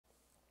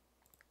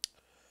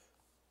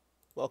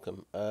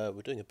Welcome.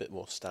 We're doing a bit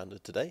more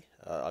standard today.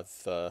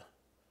 I've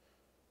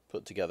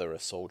put together a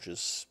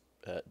soldier's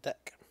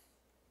deck.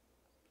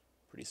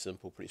 Pretty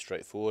simple, pretty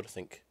straightforward. I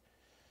think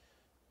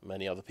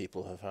many other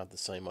people have had the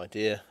same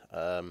idea.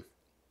 I've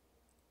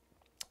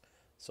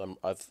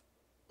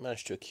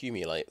managed to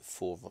accumulate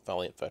 4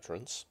 Valiant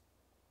Veterans.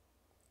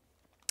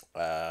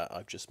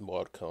 I've just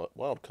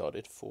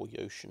wildcarded 4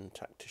 Yotian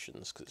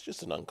Tacticians because it's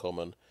just an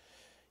uncommon.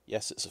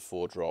 Yes, it's a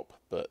 4-drop,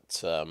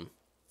 but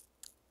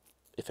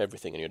if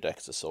everything in your deck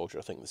is a soldier,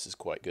 I think this is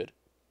quite good.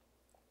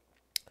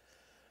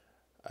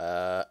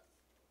 I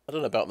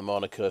don't know about the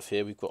mana curve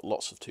here. We've got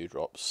lots of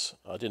 2-drops.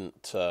 I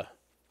haven't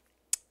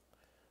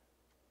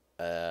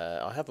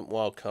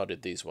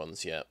wildcarded these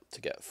ones yet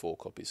to get 4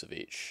 copies of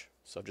each.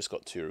 So I've just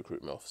got 2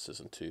 Recruitment Officers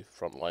and 2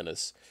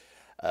 Frontliners.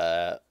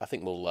 I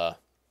think we'll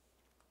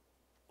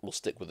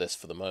stick with this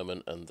for the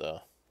moment and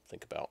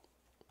think about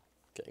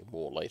getting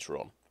more later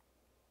on.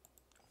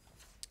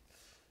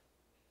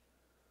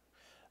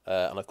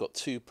 And I've got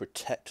 2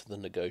 Protect the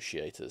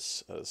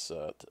Negotiators as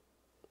a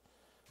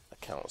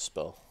counter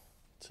spell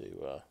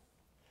to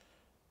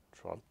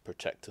try and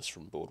protect us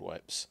from board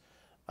wipes.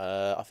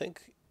 I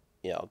think,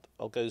 yeah,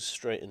 I'll go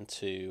straight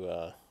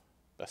into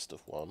best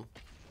of 1.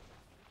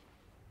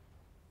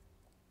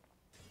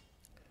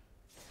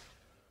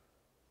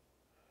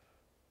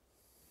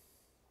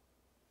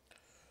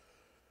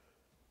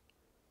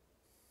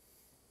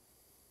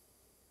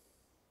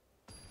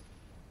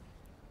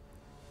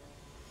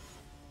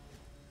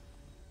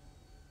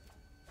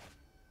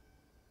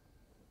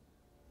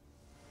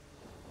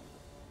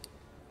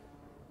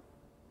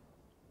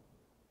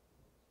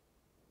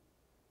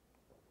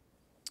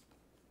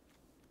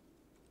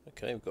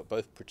 Okay, we've got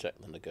both Protect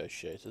the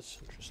Negotiators.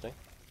 Interesting.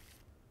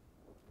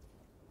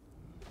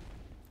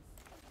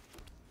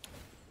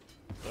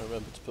 I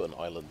remember to put an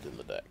island in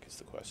the deck is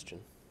the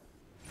question.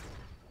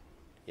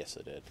 Yes,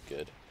 I did.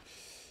 Good.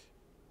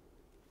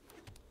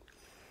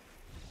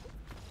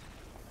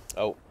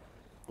 Oh,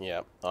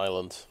 yeah,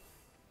 island.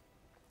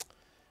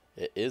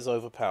 It is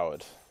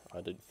overpowered.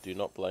 I do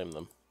not blame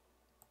them.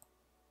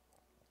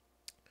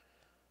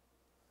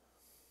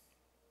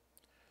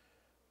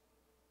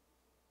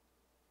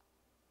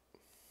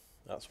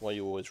 That's why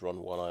you always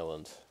run 1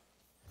 island.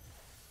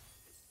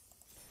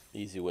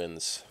 Easy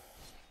wins.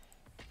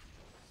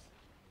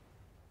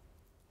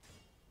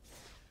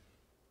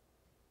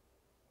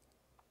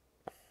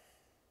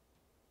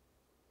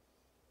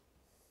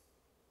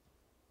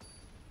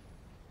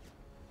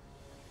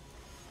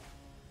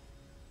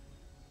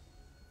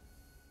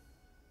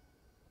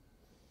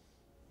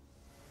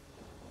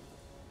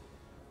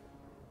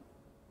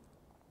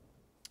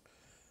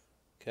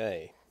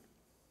 Okay.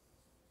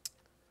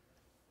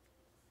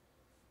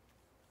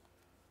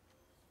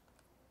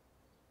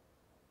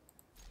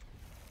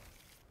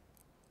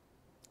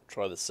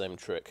 Try the same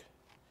trick.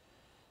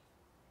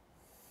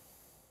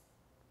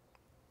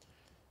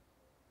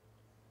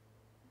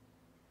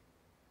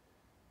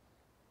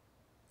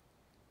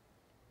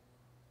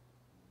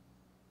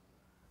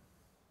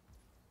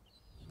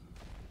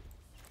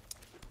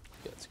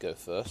 Get to go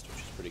first, which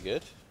is pretty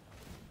good.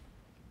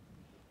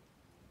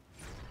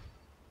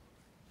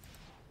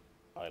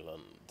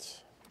 Island.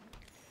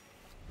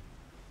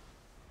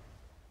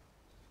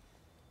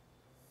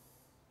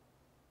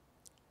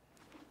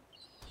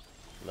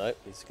 No,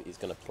 he's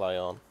going to play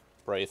on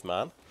Brave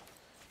Man.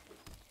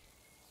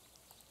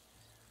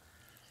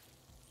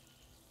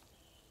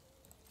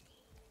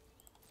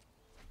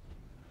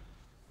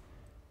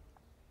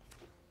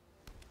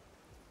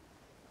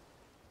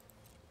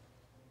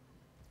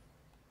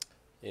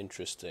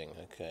 Interesting.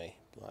 Okay,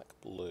 black,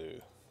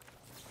 blue.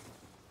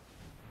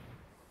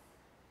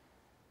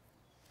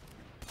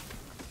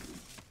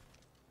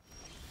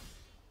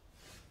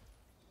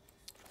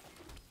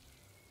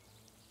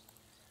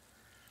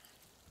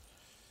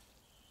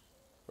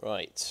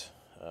 Right,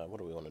 what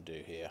do we want to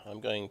do here? I'm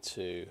going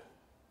to, if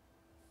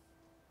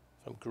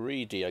I'm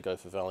greedy, I go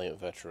for Valiant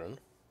Veteran.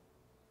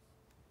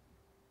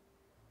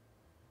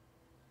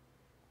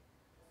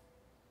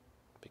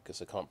 Because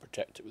I can't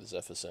protect it with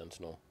Zephyr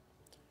Sentinel.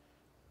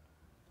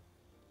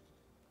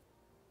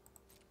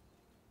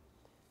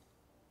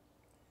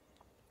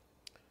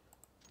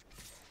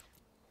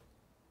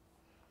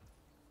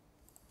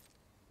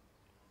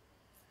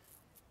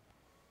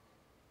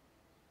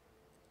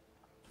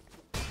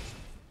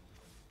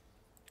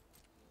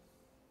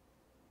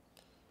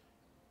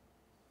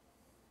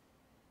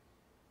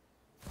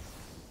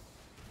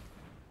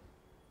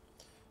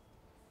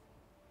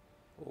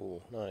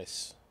 Oh,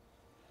 nice.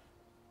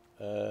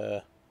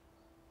 We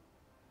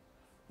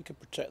could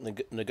protect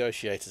the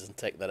negotiators and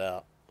take that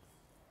out.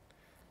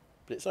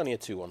 But it's only a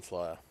 2/1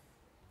 flyer.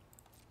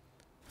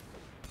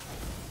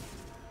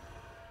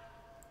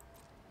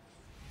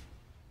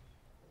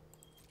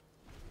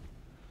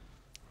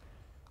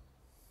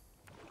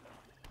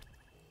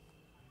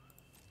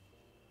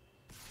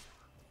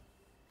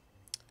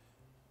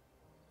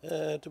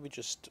 Do we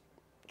just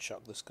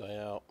chuck this guy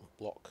out and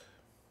block?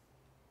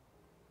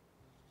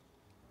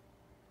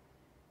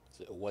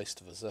 Is it a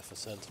waste of a Zephyr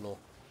Sentinel?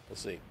 We'll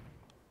see.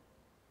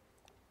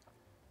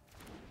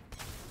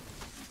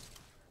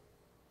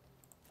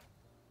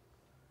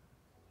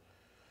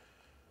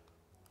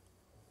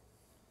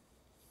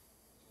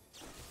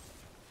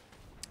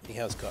 He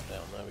has cut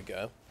down, there we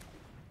go.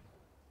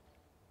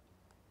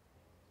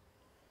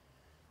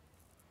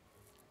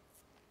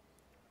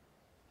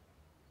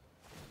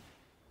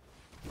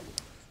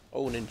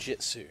 Oh,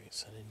 ninjutsu.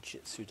 It's a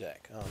ninjutsu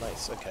deck. Oh,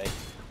 nice, okay.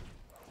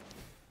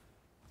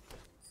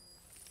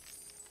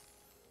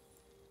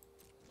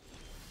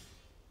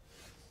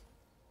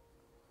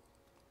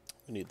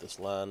 We need this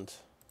land.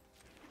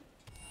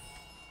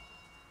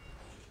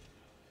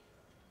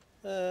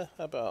 How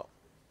about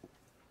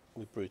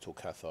we Brutal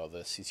Cathar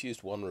this? He's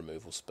used one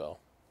removal spell.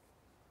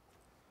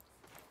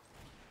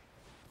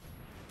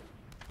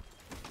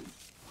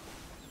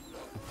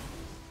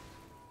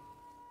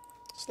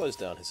 Slows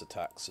down his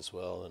attacks as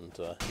well, and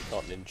he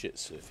can't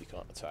ninjutsu if he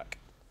can't attack.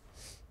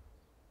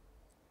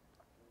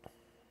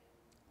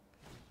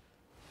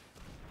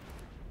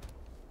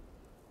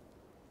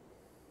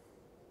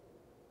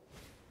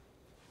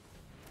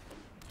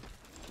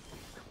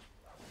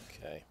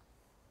 Okay.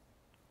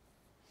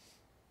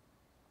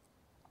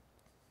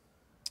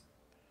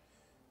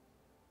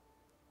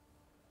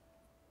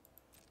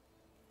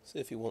 See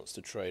if he wants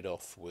to trade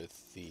off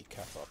with the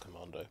Cathar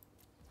Commando.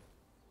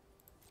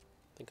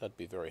 I think I'd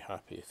be very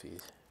happy if he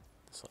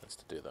decides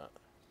to do that.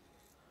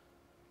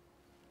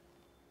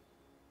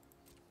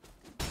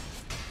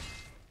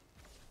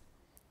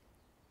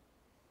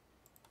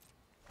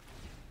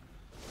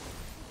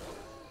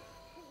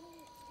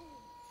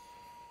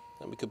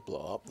 And we could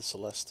blow up the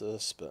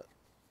Celestus, but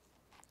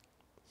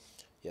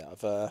yeah,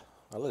 I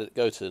let it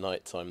go to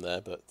night time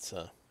there, but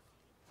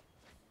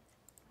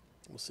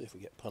we'll see if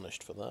we get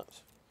punished for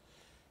that.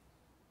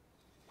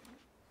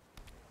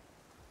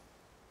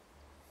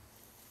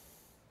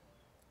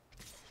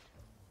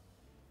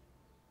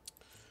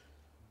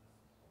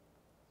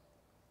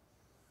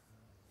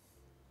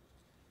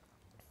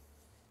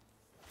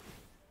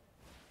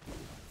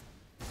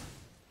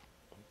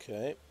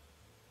 Okay.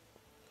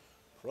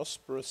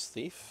 Prosperous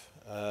Thief.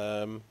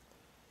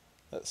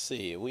 Let's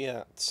see, are we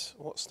at...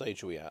 what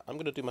stage are we at? I'm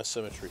going to do my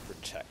Cemetery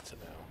Protector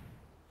now.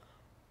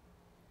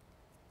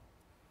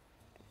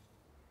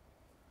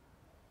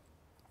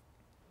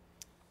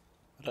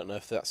 I don't know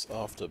if that's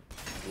after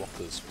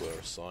blockers were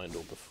assigned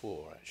or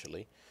before,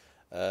 actually.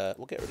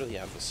 We'll get rid of the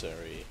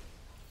Adversary.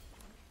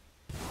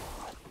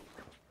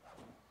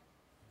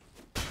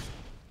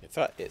 In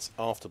fact, it's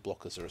after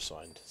blockers are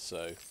assigned,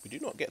 so we do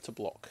not get to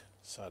block,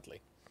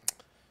 sadly.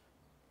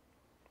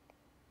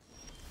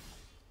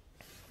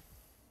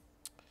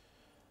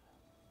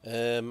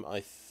 I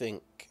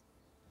think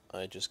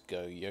I just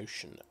go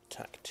Yotian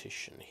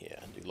Tactician here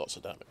and do lots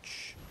of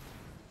damage.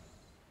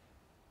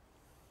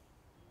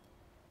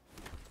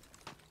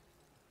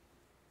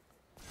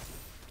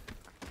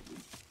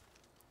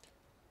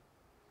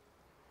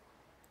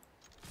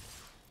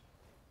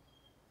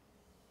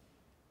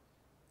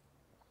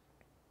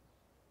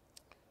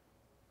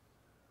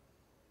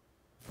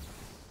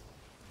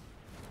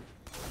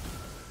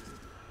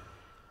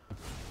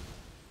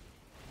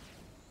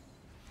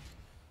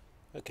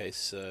 Okay,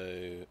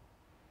 so...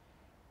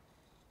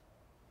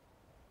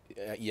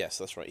 yes,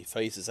 that's right, he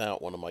phases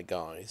out one of my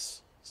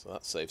guys, so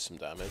that saves some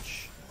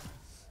damage.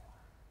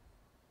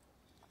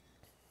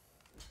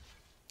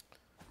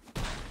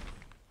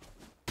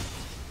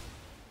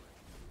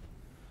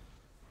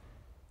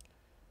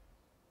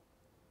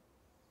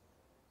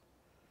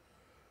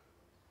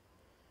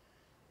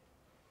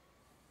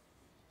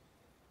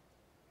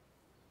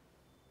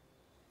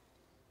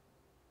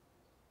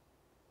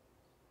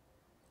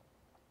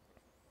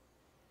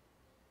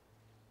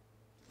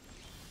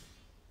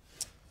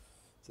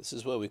 This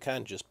is where we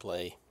can just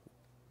play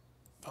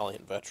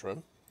Valiant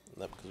Veteran,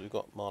 because we've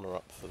got mana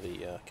up for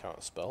the counter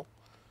spell.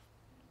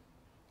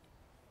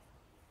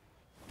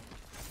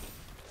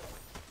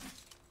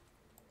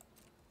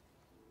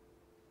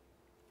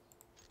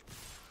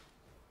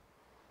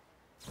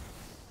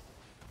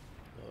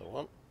 Another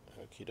one,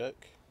 okie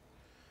doke.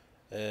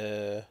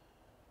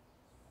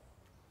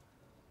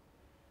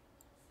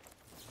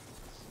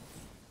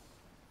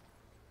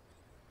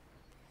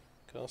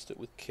 Cast it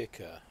with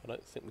Kicker. I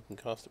don't think we can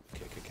cast it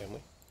with Kicker, can we?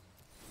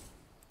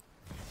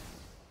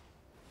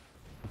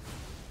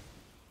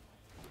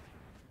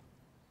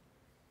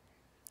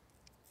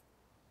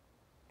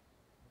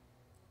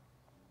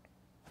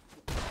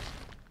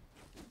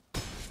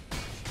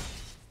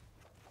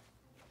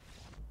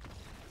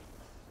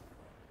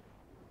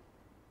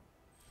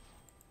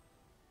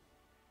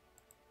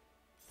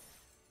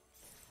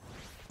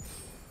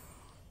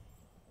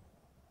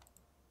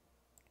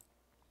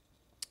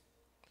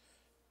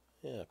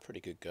 Yeah, pretty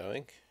good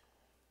going.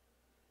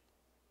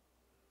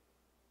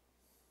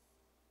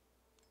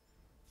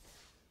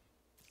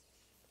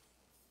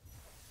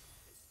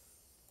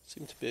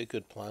 Seemed to be a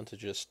good plan to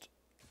just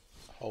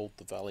hold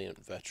the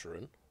Valiant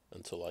Veteran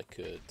until I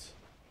could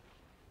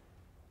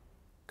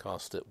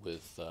cast it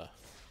with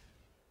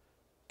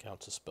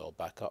counterspell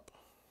backup.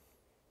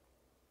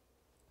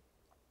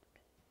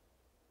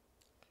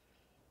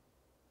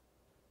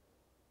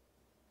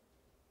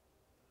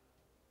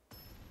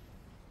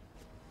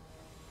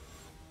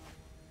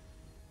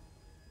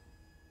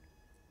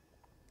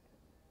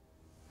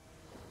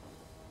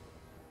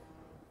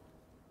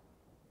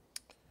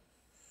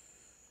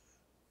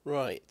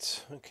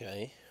 Right,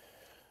 okay.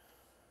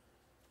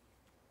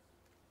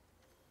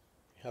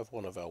 We have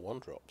one of our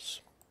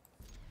 1-drops.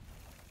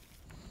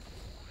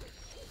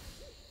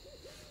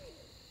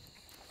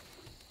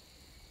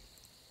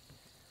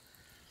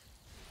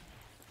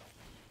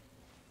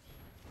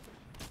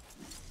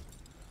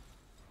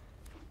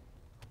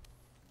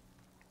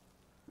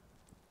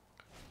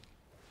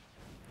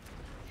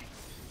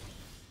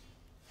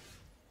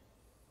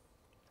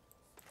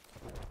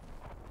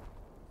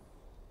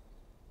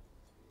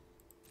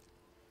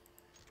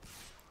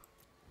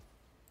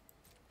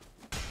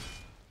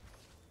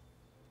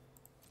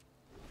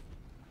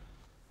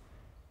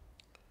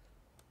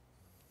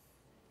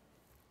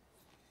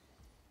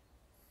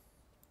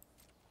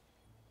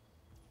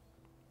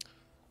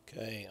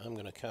 Okay, I'm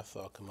going to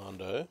Cathar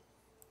Commando.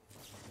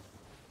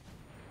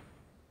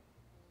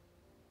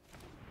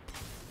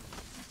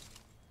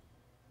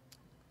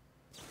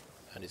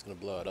 And he's going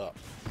to blow it up.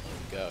 There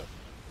we go.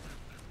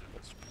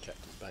 Let's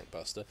protect his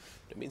Bankbuster.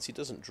 It means he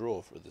doesn't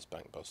draw with this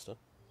Bankbuster.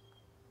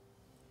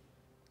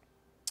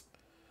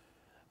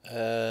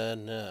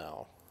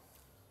 Now.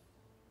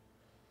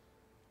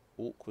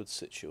 Awkward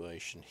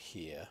situation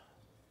here.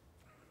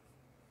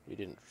 We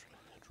didn't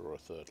draw a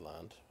 3rd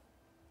land.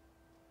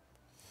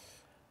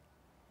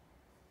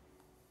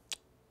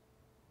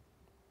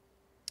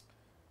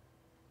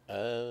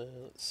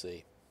 Let's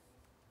see.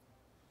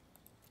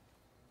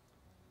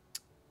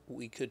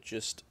 We could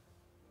just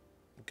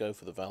go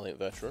for the Valiant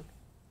Veteran.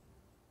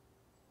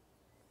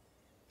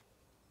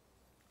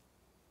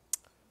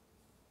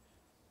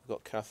 We've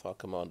got Cathar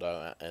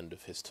Commando at end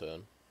of his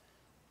turn.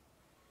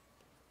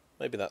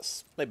 Maybe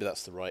that's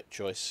the right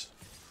choice.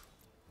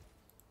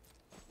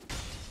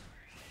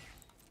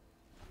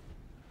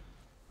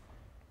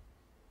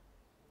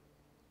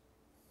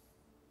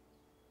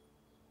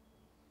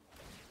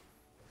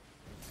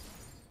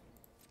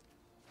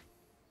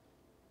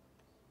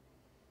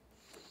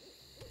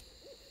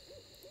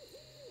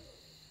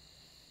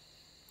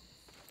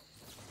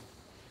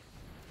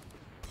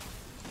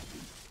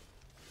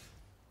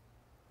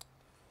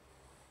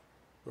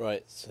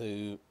 Right, so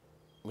we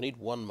need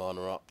 1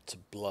 mana up to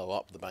blow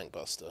up the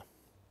Bankbuster.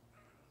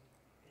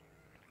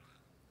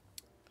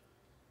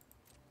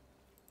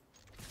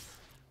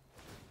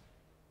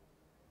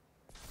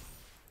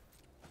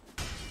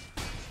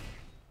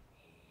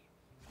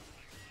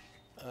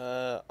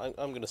 I'm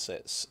going to say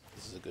this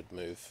is a good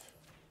move.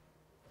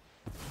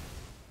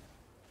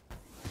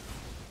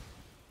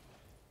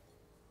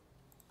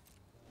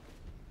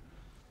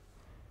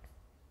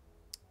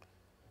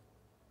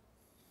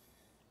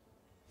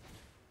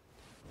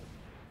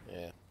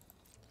 Yeah.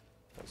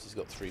 Once he's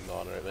got 3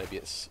 mana, maybe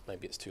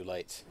it's too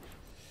late.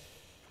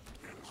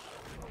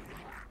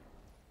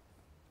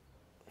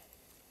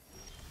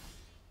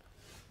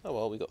 Oh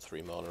well, we got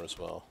 3 mana as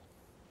well.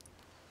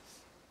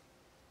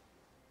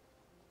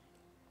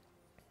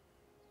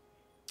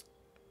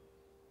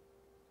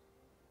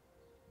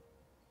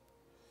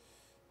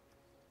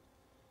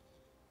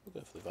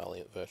 We'll go for the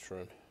Valiant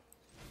Veteran.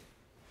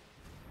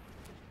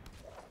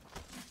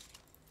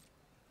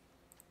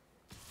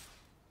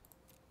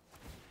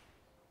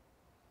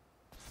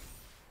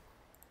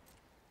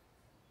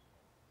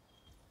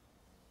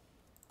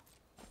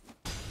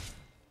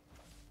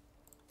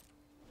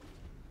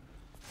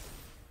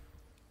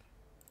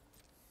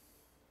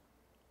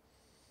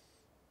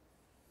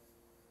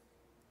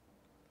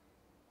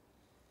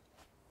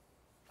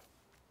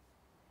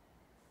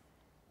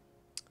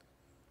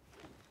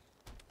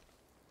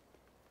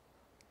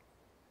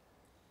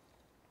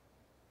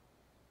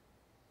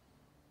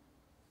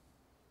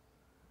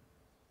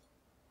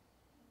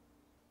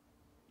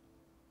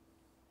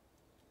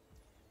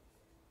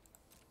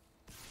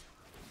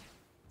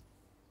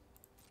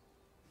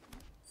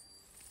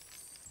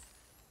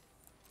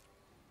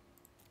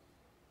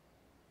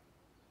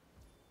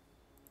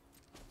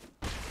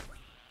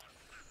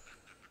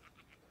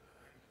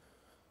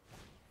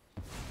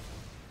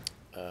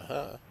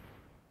 Uh-huh.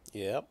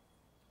 Yep.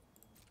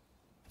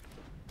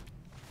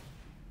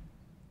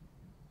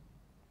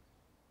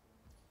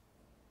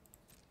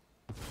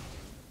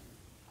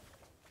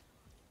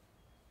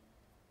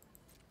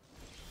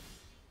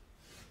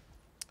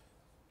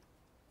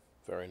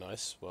 Very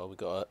nice. Well, we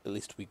got at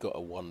least we got a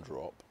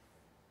 1-drop.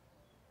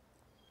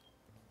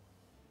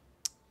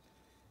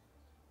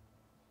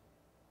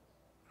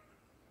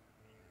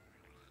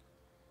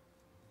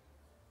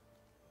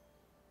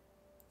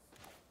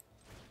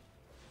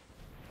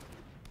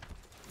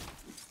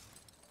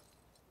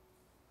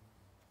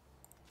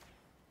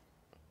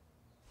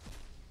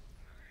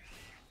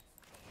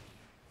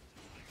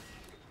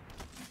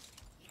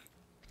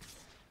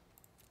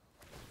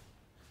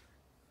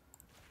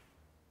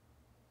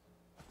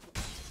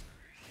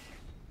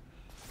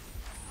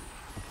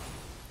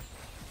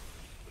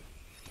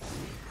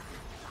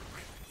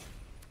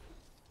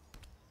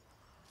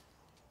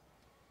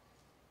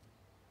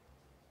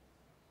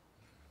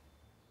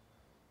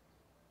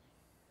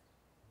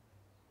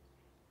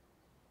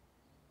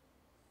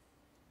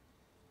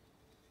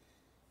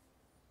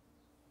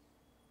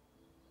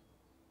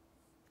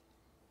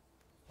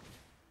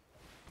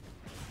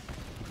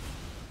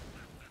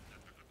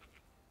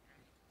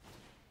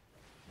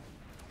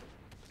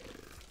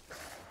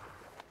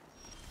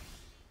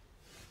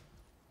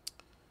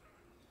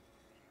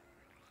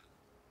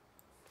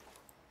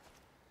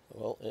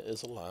 It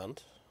is a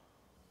land.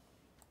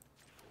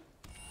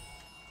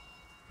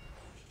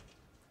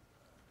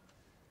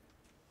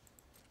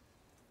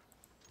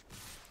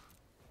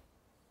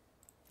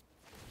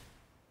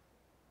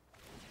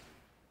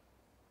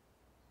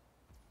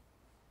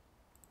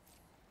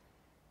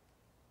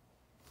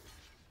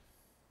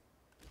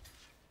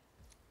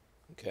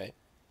 Okay.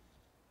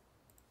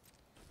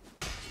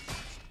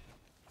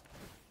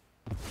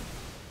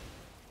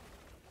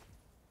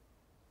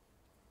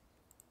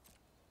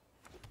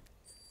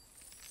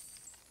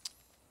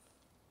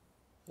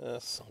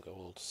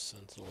 Sungold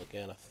Sentinel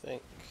again, I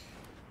think.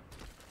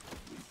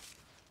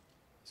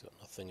 He's got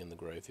nothing in the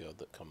graveyard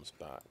that comes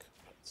back.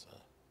 But,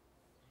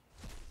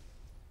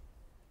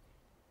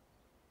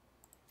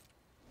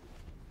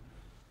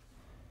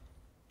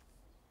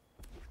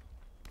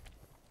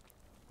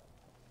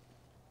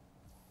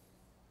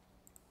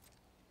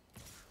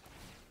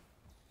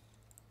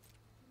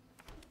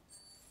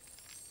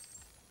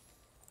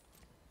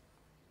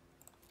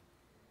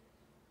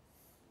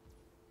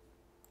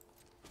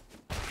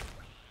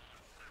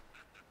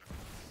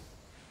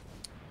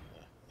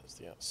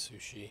 yeah,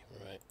 sushi,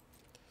 right.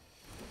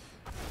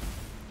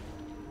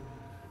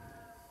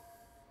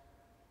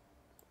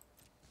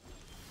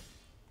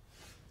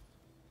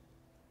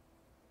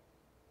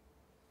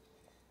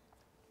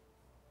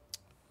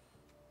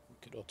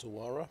 Wicked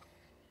Otawara.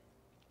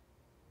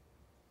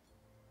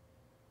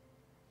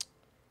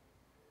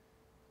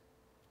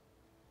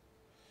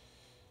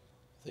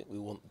 I think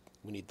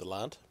we need the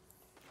land.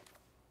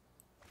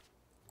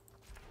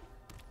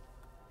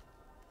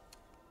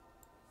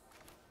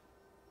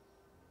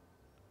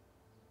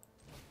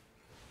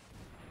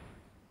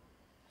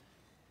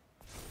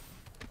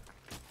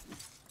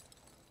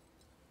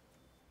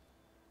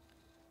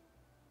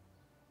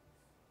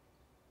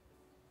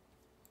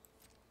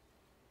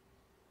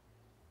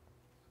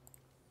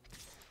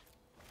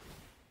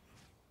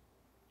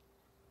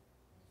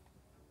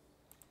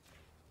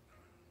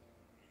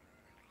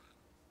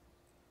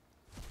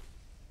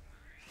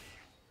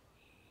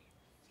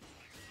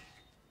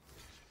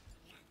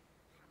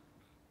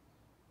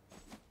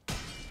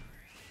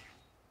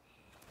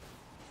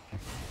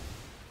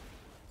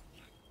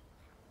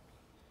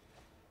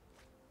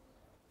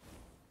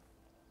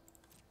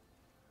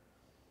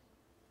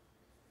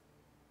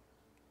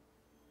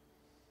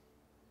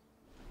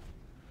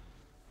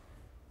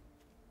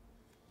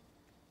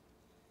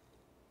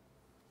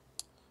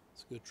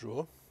 It's a good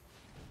draw.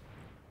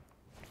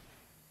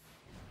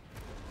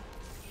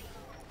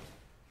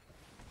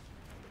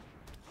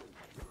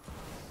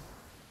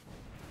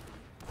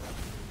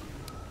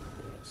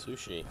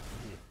 Sushi.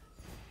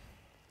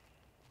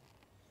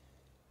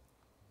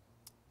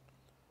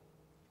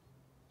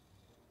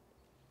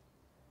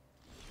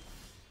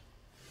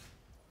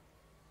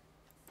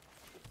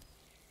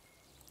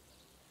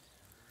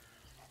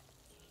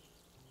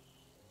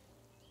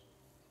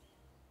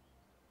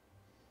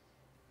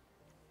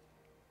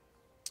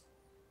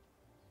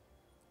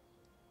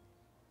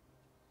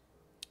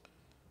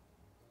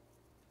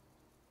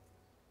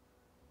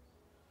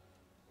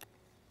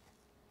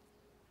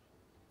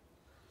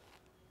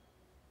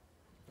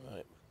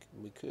 Right,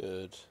 we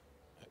could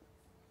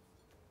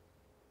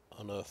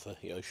unearth a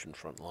Yotian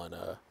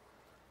Frontliner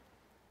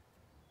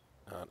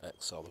and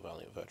exile the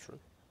Valiant Veteran.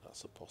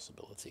 That's a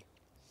possibility.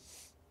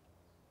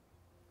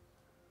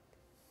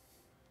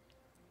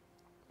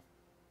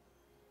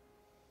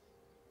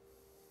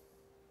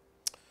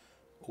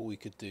 Or we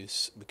could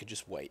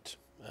just wait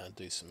and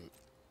do some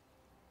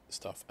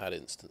stuff at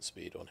instant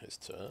speed on his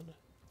turn.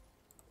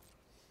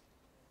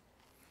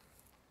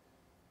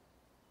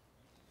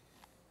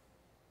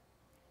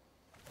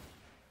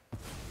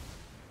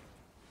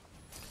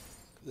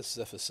 This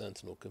Zephyr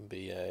Sentinel can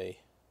be a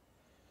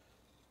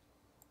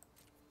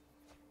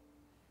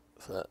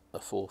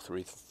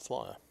 4/3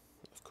 flyer,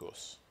 of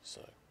course,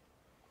 so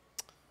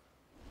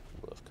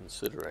worth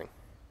considering.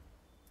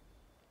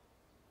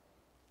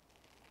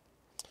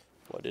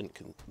 What I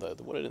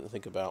didn't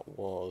think about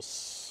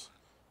was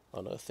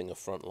unearthing a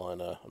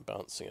Frontliner and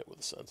bouncing it with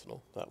a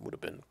Sentinel. That would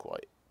have been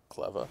quite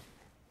clever.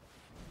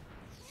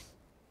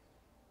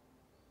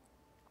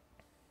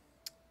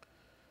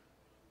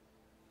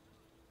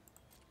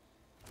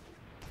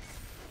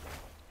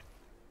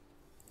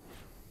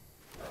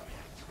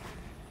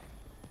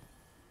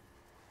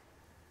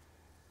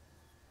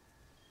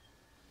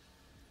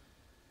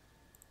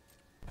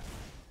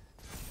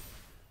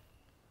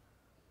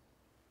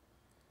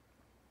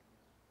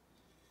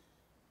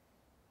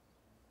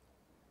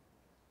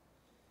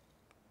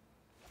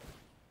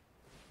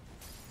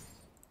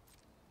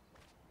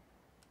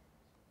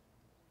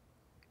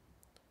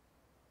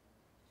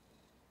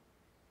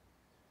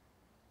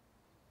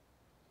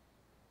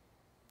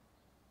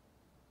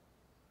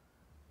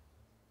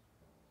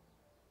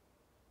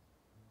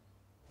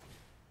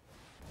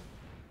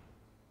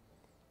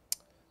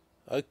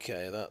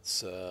 Okay,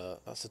 that's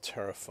a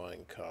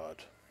terrifying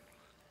card.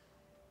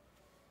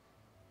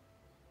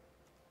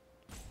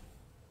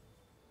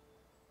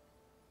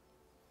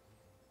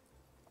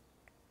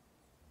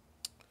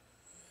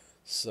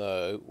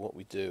 So what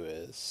we do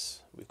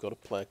is we've got to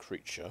play a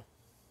creature.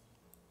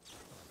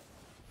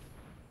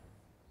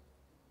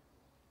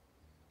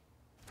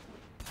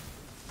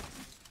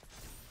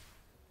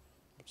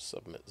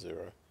 Submit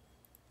 0.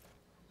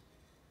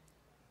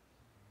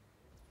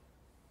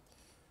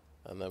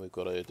 And then we've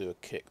got to do a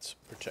kick to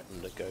protect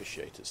the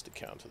negotiators to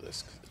counter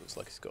this, because it looks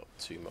like he's got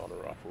 2 mana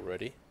up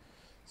already.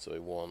 So we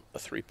want a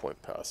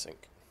 3-point power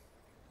sink.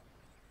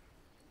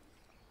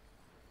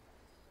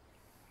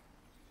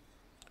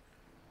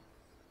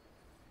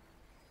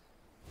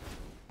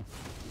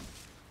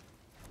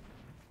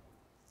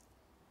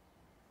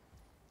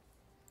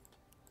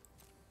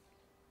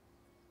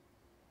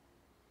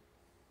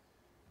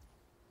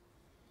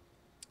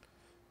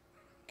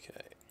 Okay.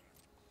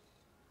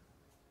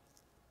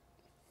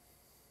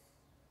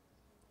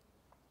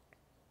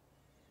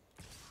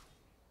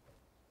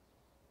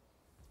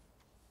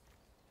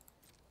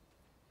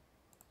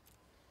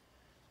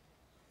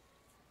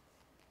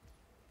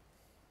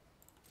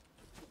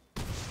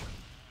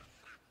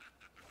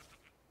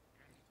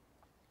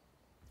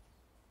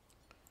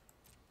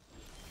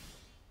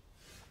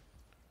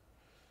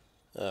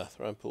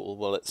 Thran Portal,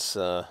 well it's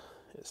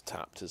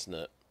tapped, isn't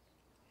it?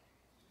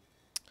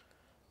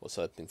 Was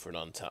hoping for an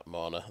untapped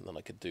mana, and then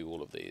I could do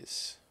all of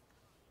these.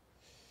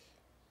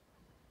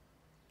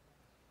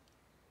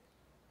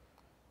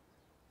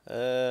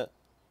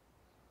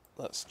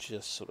 Let's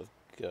just sort of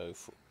go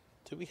for...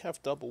 Do we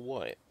have double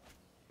white?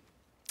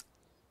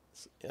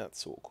 Yeah,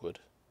 that's awkward.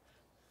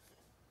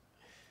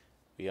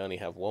 We only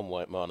have 1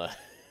 white mana.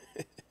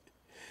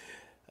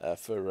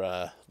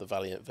 For the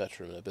Valiant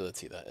Veteran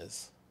ability, that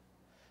is.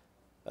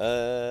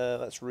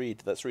 Let's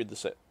read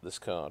this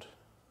card.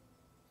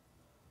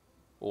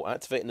 Or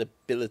activate an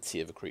ability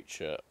of a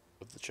creature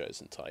of the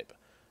chosen type.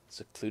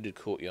 Secluded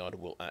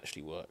Courtyard will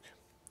actually work.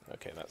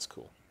 Okay, that's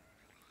cool.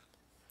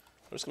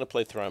 I'm just going to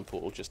play Thran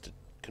Portal just to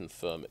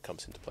confirm it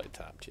comes into play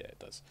tapped. Yeah, it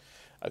does.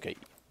 Okay,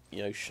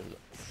 Yotian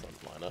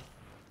Frontliner.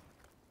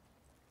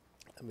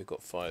 And we've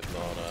got 5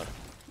 mana.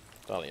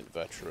 Valiant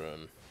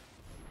Veteran.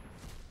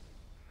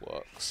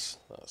 Works.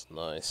 That's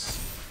nice.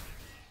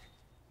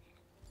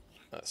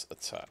 That's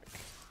attack.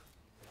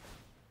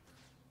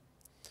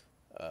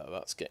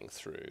 That's getting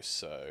through,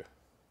 so...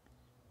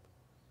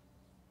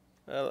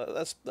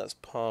 let's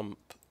pump,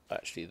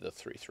 actually, the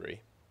 3/3.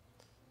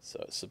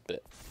 So it's a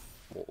bit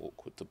more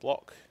awkward to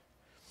block.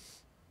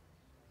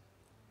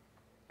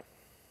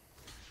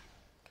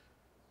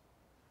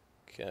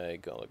 Okay,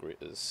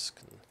 Gargreeters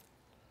can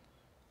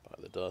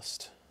bite the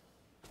dust.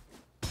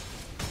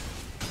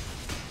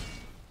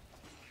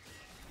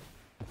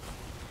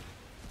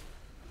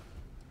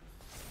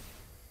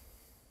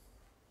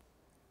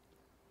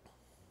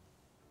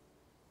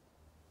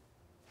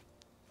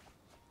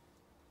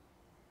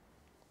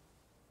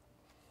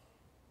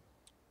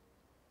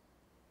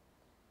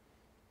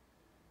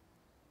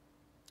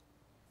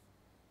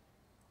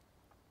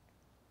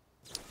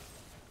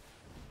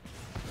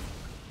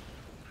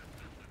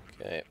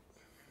 Okay.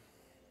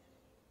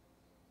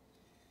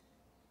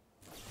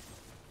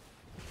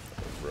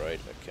 Right,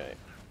 okay.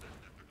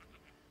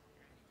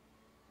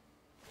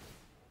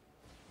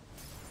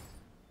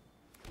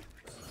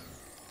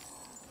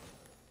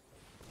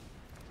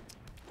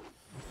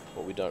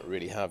 What we don't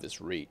really have is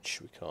reach.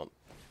 We can't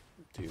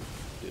do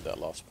that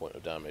last point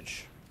of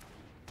damage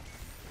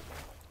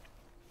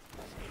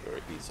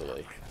very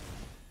easily.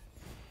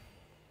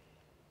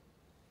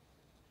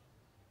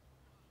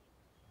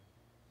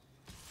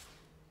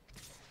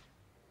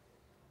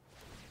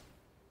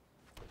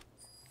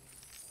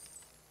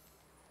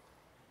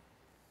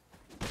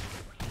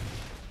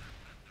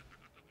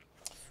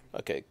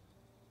 Okay,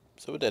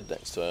 so we're dead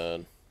next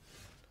turn.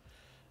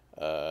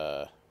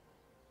 Got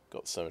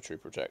Cemetery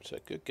Projector.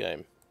 Good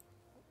game.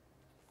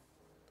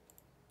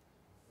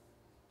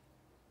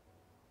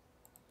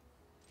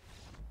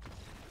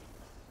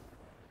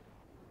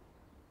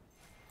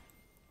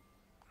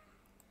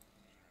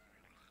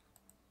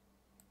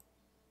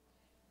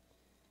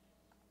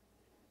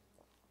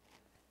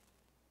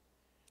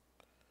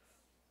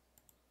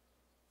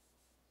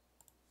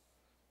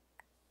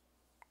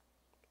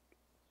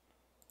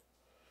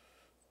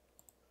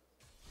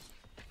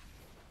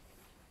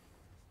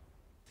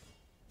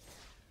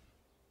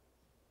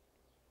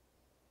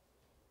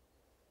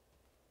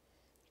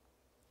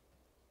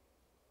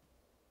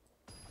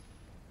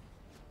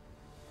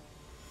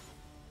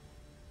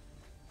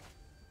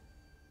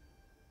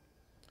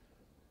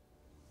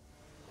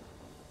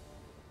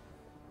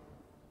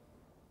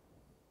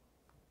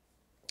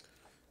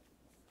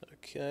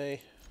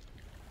 Okay.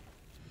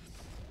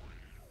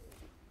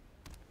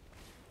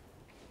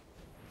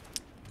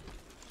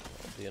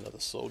 That'll be another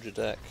soldier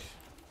deck.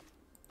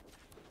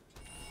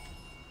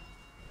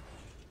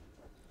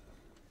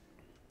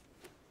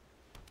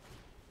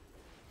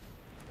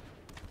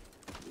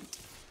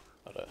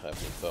 I don't have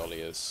any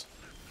Thalias.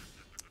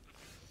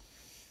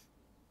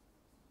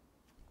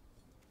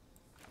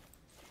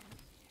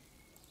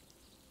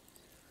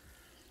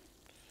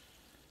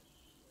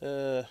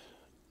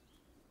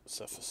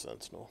 Zephyr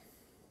Sentinel.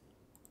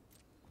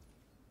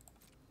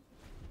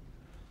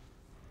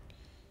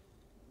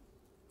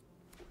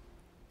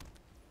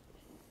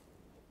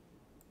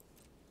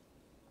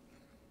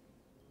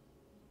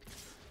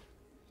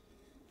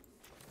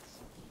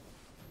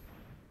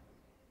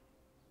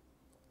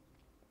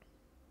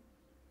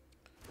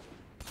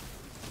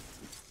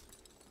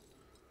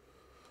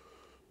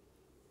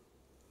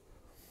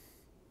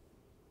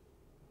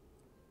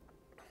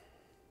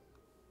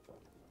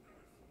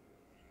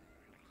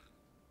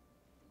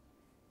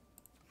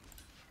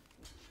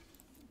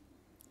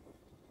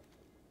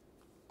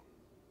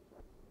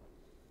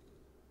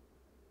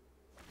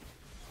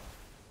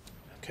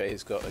 okay,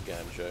 he's got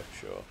Eiganjo,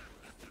 sure.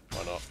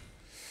 Why not?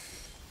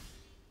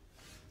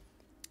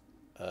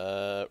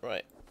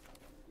 Right.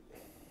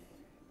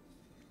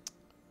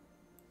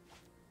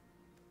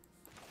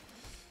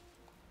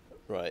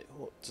 Right,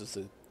 what does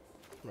the...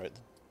 Right,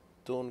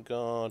 the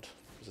Dawnguard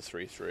is a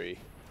 3-3.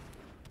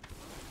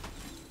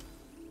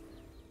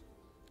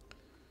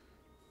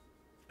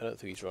 I don't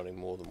think he's running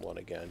more than one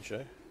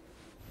Eiganjo.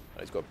 Oh,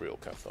 he's got Brutal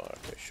Cathar,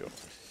 okay, sure.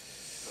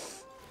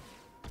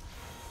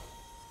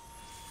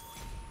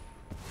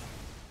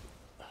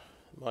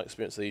 In my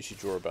experience, they usually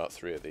draw about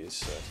 3 of these,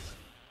 so...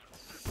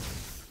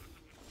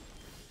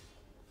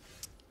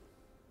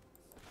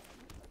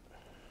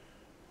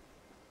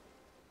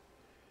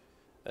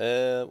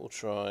 We'll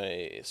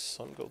try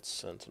Sungold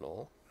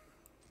Sentinel.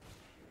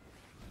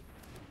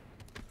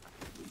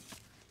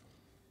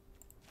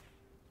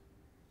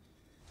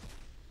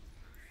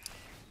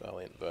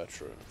 Valiant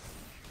Veteran.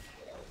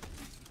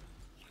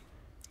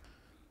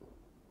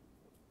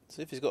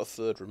 See if he's got a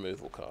 3rd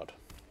removal card.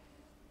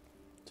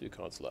 2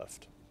 cards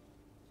left.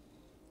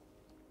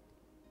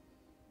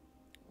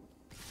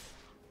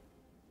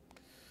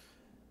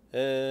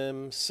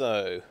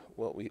 So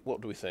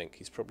what do we think?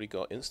 He's probably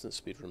got instant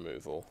speed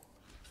removal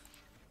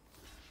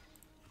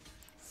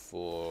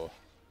for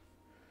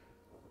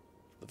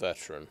the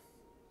veteran,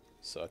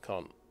 so I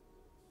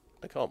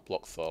can't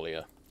block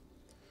Thalia.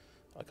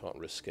 I can't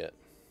risk it.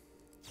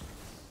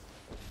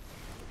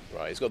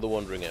 Right, he's got the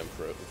Wandering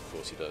Emperor, of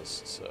course he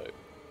does, so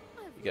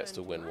he gets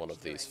to win one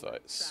of these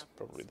fights,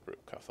 probably the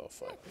Brutal Cathar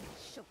fight.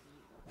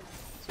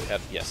 So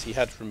he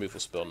had removal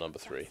spell number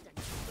 3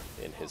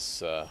 in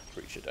his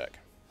creature deck.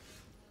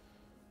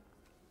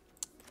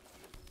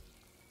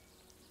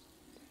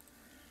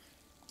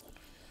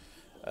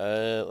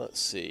 Let's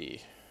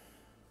see.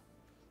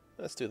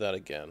 Let's do that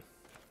again.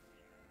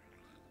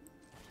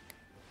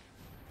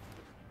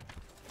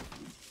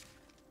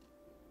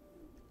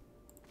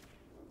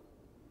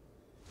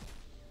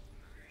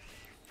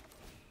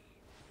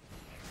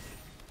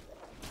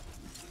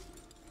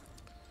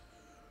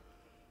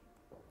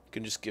 You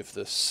can just give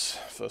this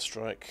first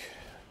strike.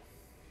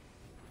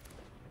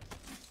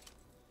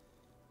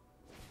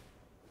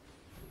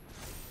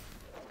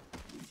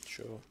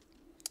 Sure.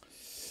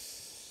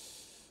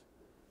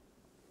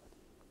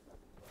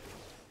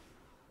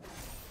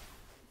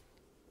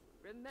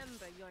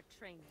 Remember your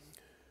training.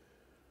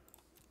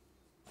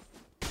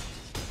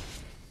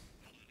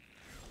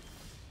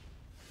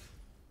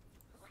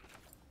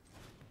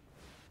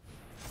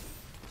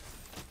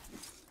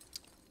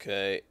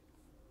 Okay.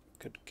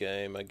 Good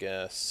game, I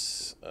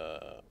guess.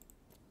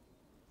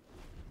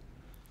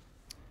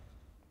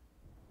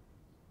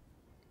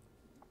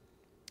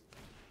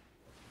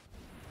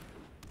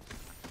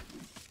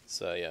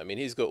 So yeah, I mean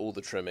he's got all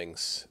the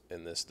trimmings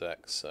in this deck,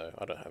 so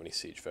I don't have any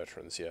siege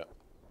veterans yet.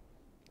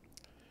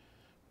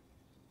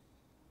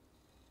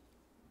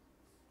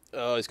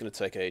 Oh, he's going to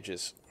take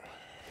ages.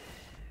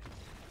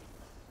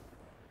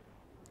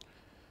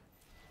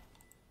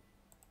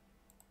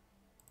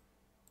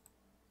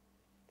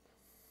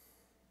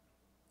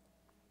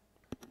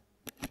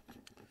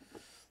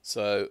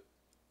 So,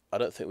 I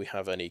don't think we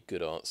have any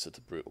good answer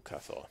to Brutal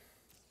Cathar.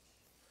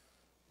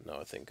 Now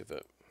I think of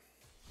it.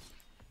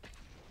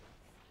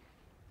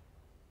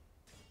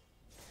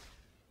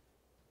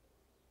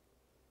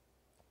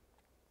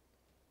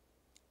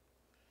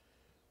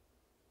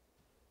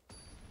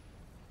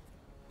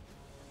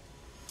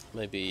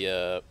 Maybe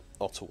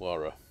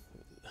Otawara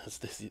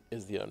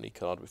is the only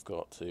card we've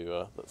got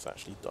to that's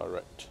actually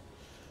direct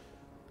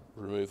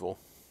removal.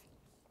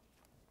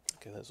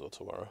 Okay, there's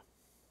Otawara.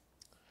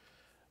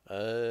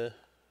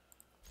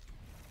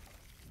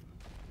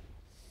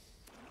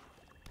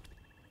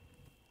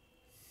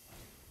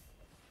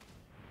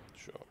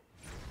 Sure.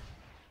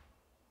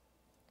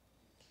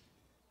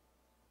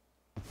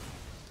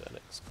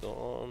 Dennick's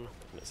gone.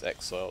 And it's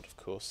exiled, of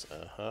course.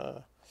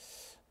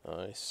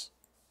 Nice.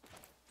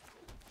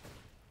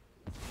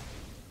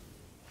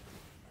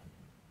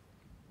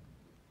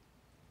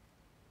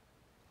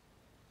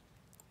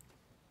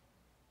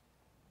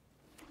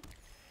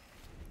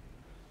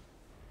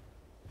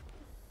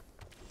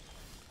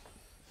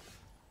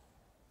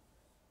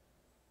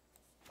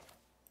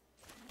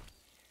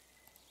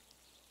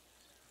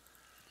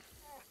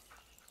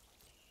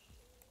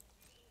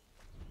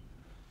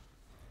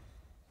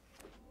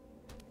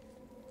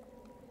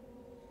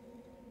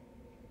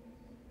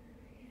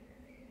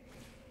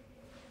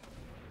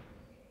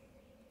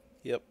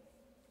 Yep.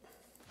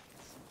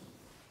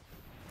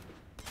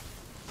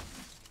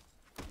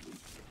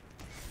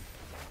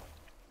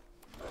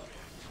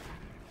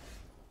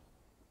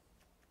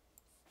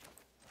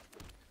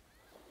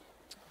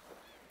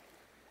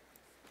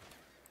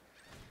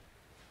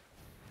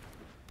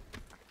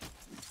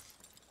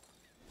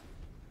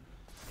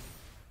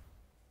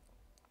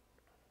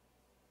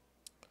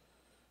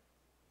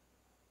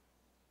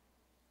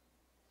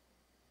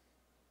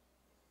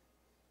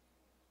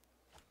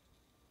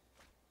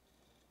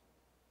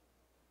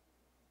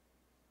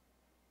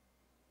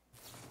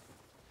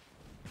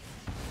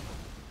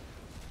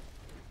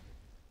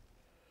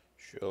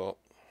 Sure.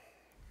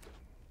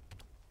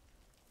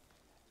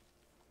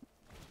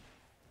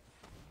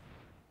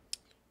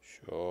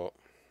 Sure.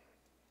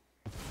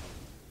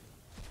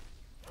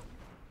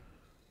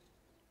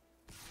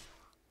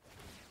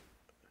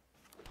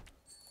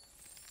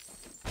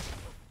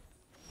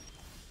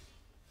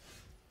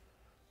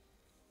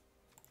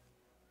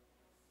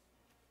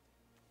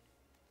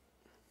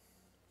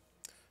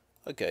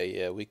 Okay,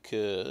 yeah, we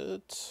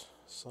could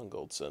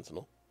Sungold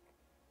Sentinel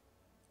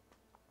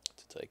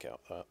to take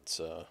out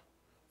that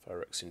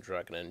Phyrexian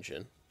Dragon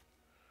engine.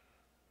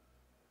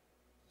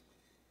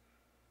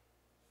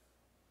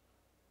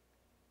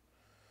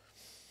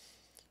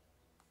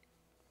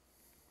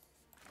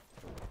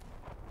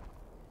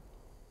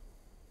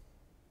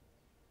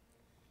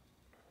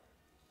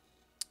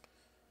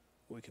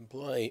 We can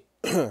play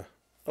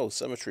oh,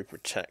 Cemetery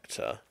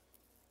Protector,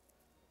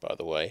 by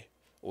the way,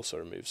 also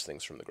removes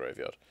things from the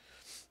graveyard.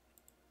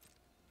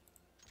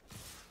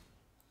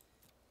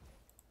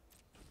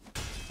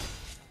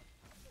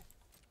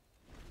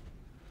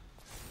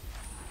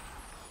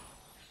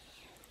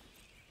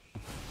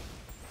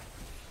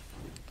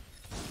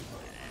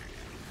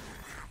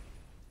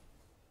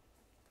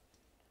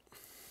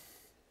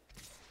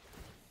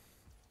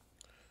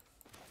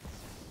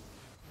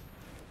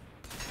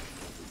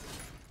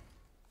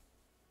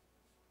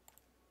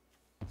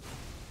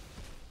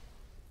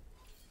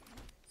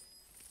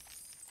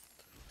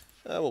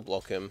 We'll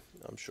block him.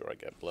 I'm sure I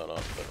get blown up,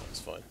 but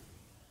that's fine.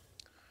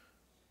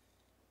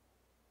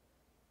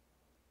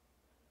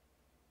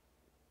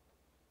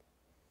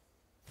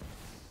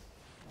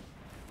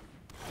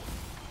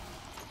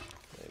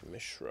 Okay,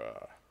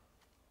 Mishra.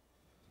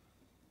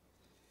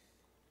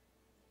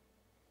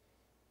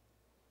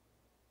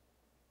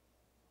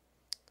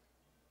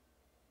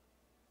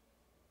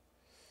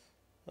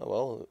 Oh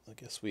well, I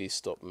guess we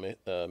stop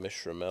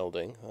Mishra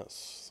melding. That's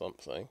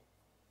something.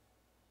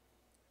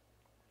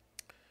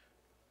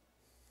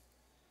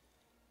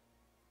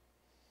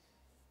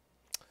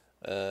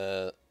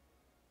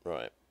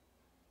 Right.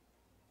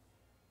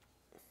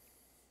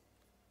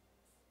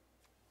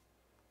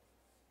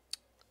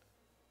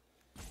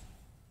 I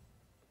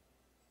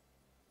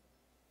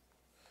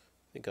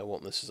think I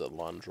want this as a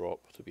land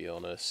drop, to be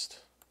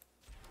honest.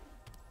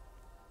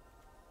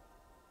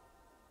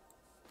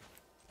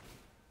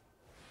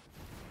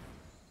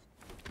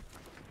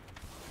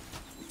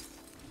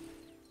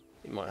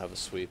 He might have a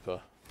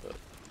sweeper, but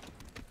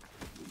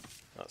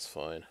that's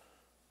fine.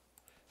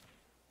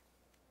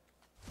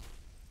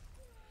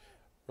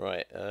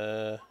 Right,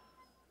 no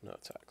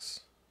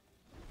attacks.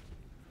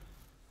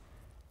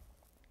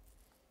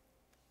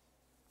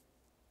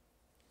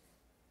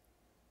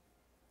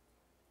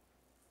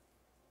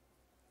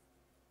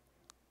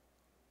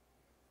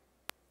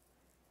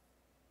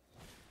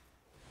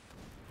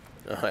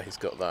 Ah, he's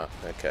got that.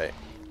 Okay,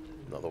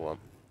 another one.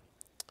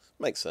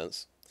 Makes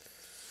sense.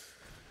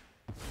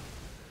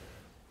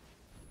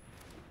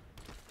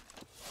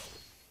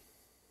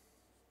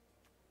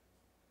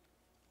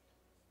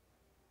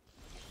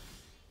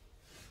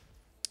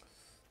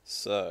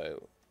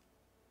 So,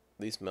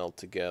 these meld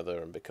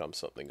together and become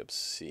something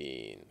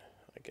obscene,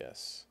 I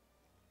guess.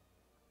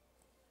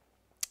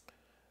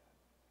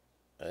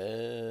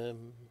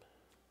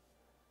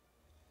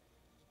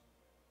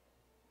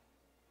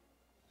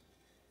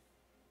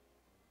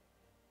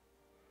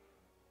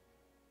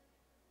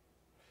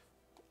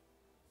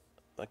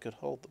 I could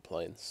hold the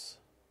planes.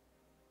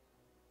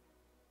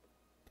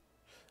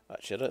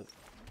 Actually, I'm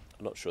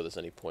not sure there's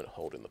any point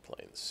holding the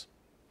planes.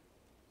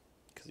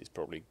 Because he's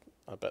probably...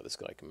 I bet this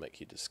guy can make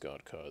you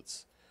discard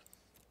cards.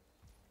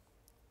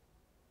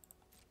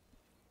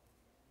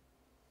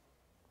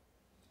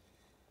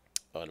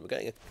 Oh, and we're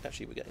getting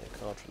we're getting a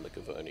card from the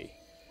Gavony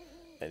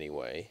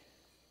anyway.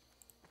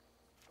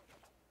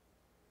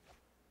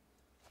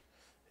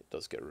 It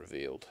does get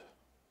revealed.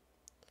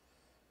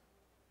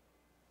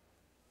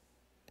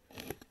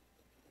 I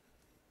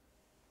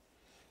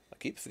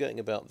keep forgetting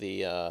about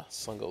the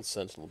Sungold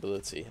Sentinel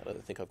ability. I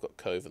don't think I've got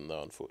Coven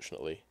though,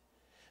 unfortunately.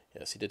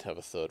 Yes, he did have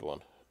a third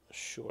one.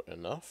 Short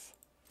enough.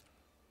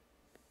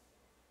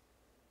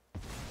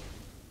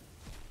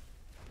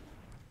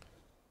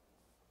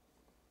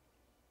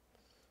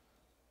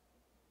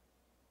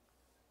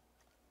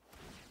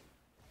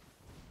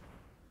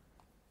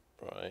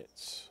 Right.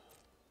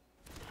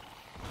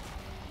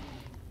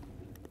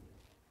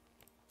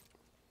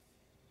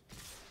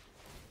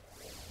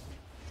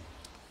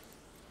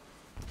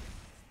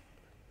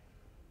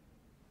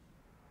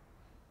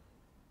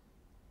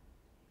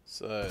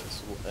 So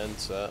this will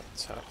enter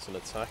tapped and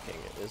attacking.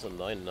 It is a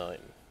 9/9.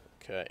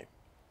 Okay.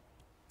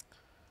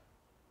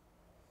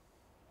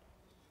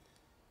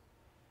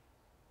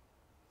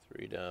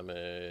 Three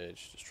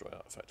damage. Destroy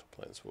artifact or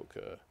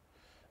planeswalker.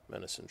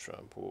 Menace and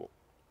Thran Portal.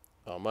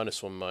 Oh,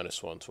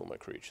 -1/-1 to all my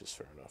creatures.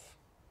 Fair enough.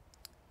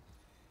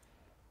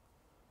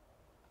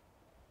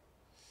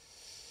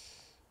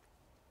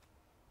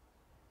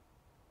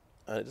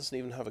 And it doesn't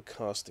even have a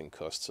casting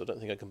cost, so I don't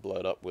think I can blow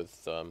it up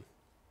with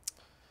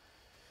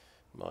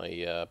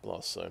my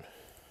Blast Zone.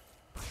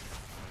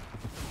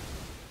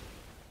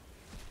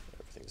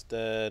 Everything's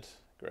dead.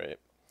 Great.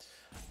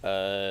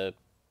 We're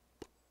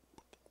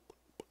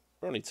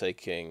only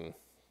taking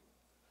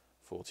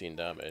 14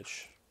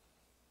 damage.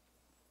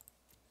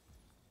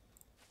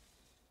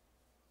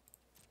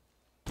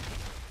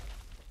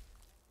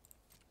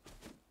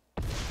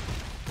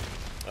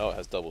 Oh, it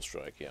has double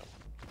strike, yeah.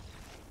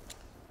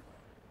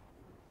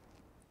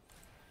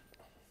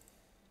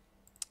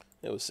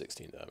 It was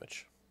 16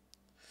 damage.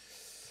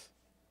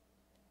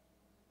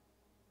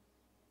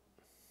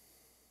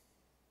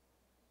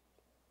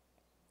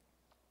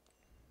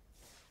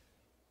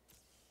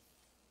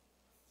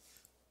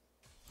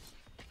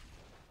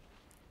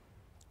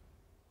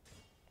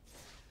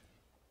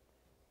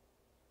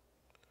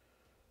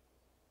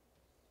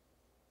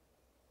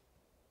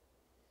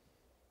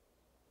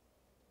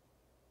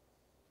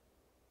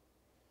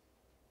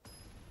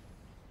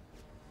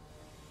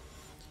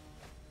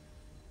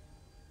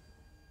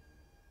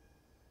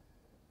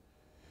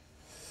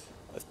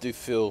 I do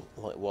feel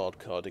like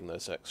wildcarding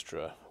those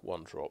extra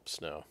 1-drops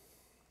now.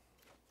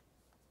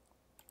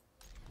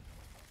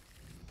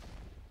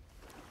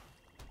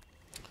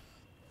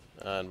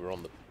 And we're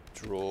on the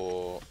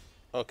draw.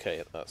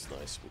 Okay, that's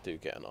nice. We do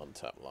get an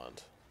untapped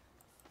land.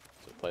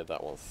 So play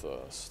that one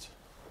first.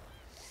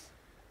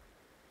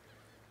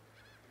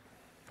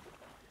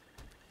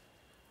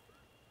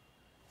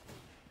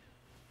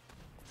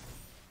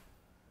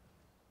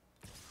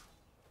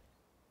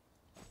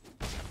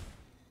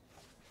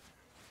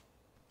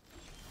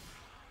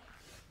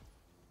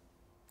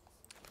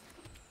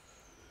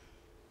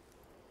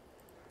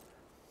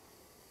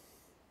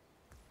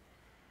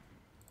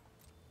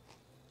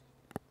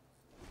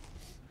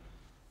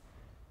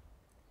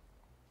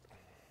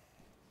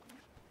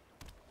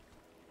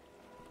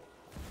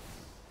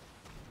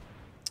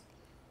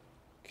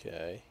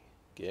 Okay,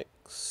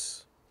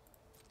 Gix.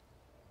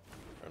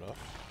 Fair enough.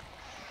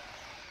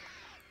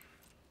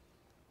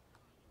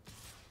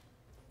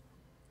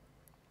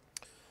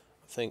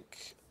 I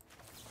think,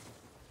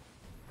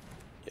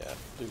 yeah,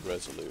 do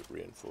Resolute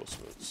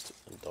Reinforcements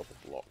and double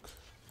block.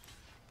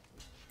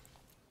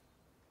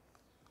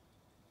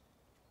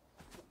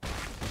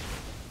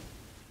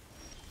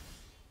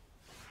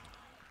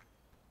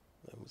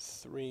 Then with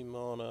 3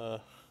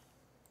 mana,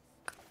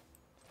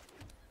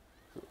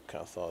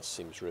 Cathar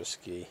seems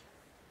risky.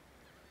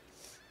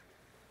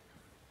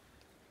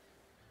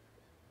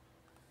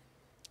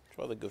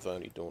 Try the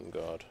Gavony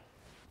Dawnguard.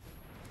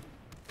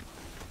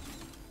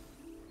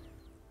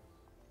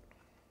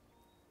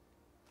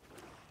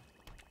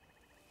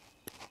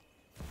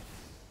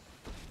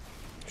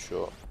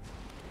 Sure.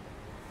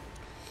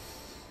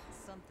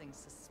 Something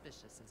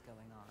suspicious is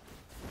going on.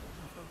 And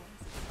for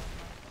once it's not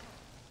my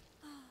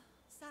fault.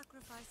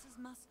 Sacrifices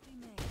must be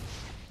made.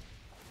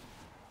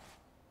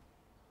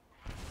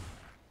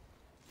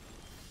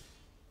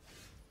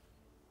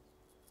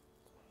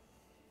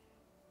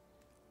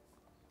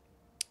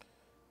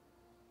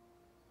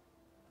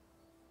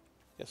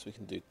 Guess we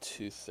can do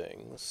 2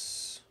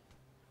 things.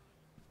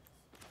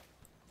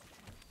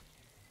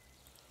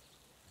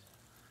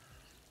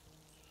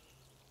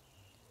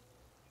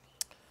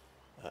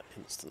 At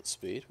instant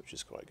speed, which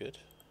is quite good.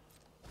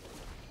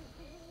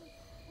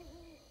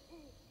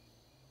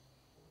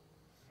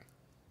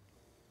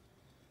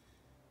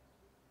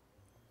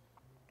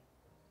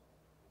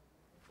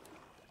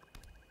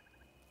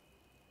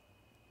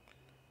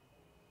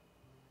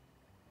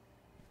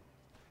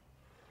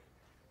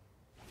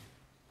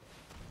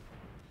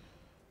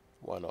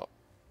 Why not?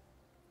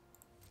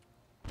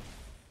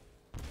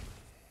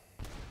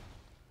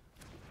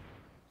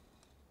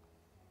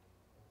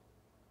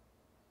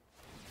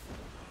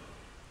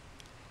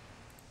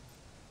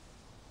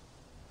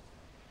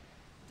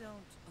 Don't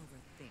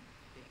overthink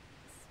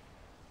things.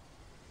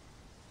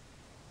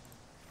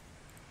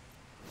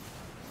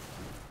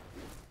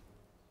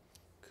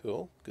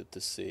 Cool. Good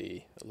to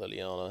see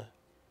Liliana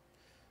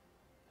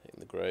in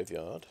the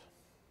graveyard.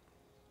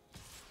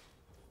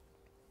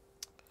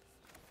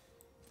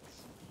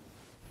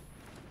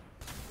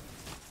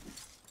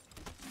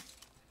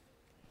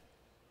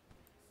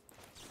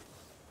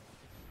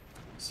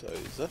 So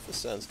Zephyr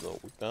Sentinel,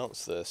 we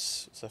bounce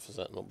this. Zephyr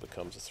Sentinel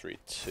becomes a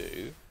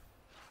 3/2.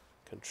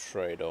 Can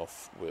trade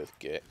off with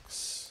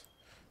Gix.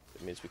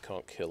 It means we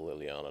can't kill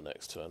Liliana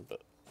next turn,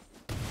 but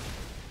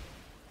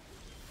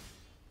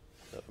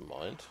never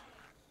mind.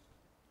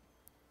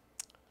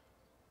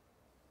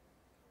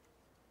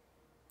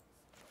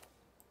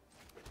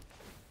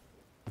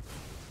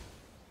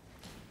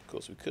 Of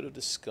course, we could have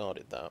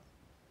discarded that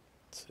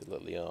to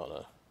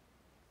Liliana.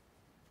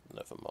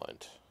 Never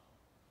mind.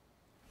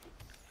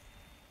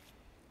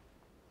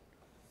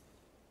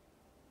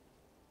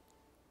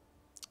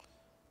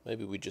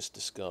 Maybe we just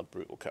discard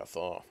Brutal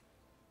Cathar.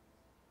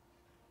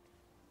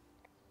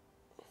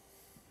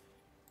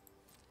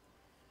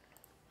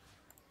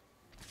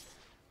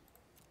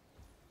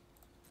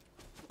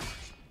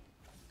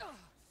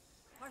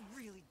 I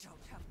really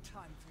don't have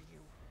time for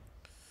you.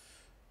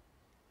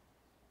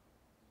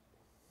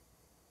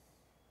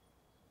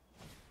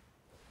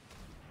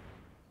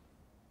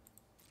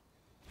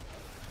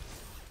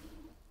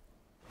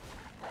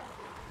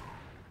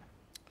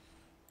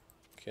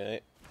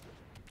 Okay.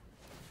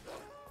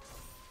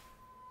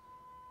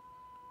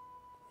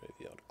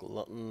 Graveyard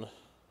Glutton.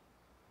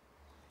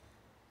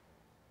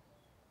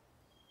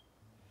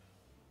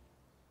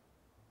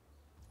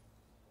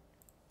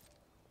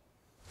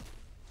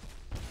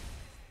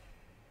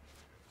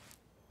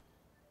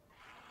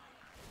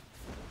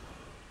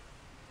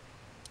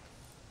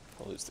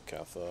 I'll lose the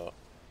Cathar.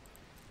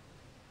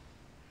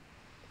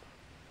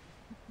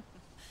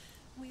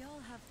 We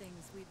all have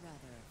things we'd rather.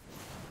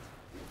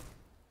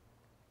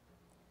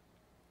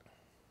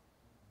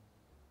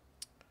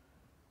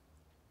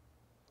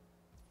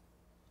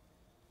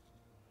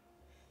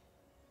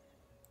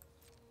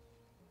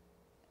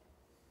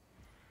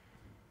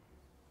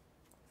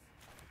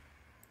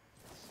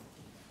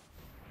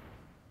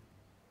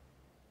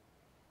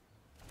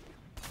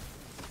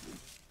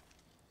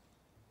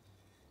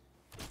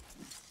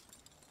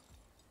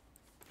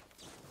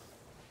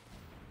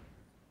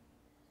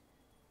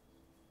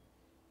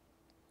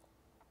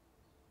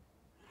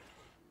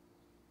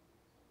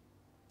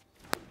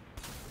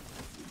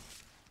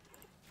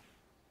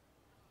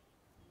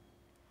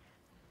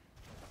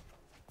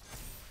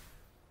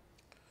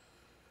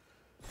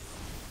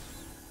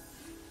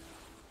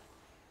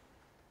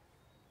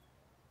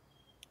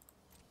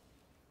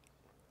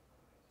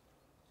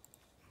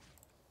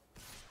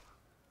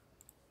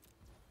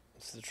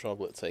 This is the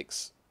trouble, it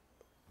takes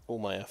all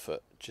my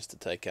effort just to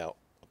take out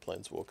a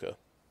Planeswalker.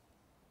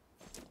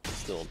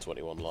 Still on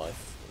 21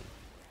 life.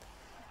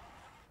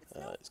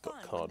 It's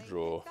got card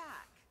draw.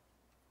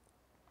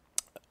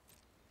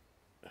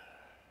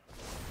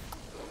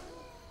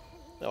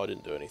 No, I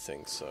didn't do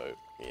anything, so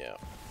yeah.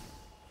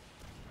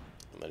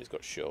 And then he's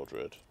got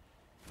Sheoldred.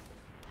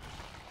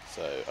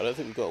 So I don't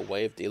think we've got a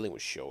way of dealing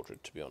with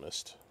Sheoldred, to be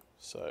honest.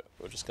 So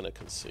we're just going to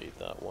concede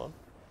that one.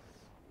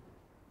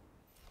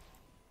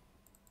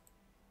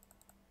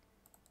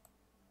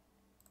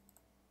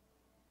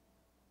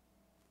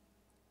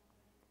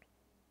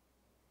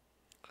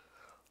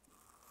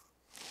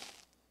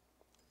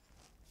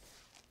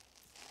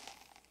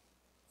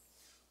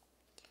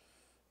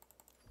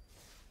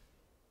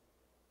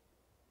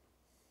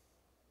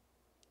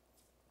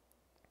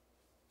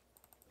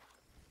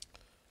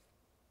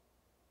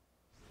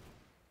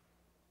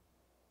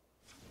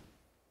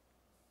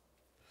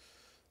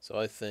 So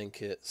I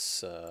think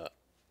it's,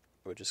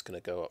 we're just going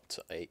to go up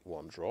to 8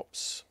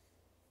 1-drops.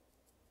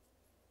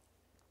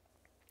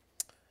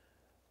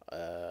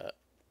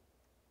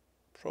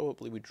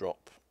 Probably we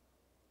drop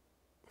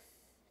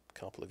a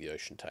couple of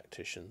Yotian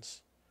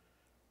Tacticians.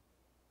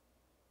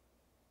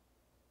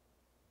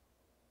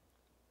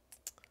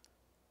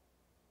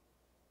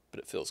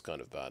 But it feels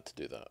kind of bad to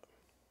do that.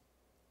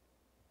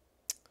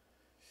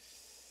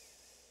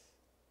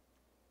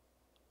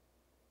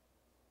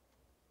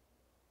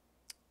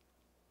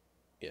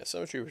 Yeah,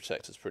 Cemetery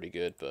Protector's pretty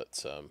good,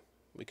 but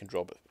we can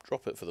drop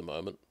it for the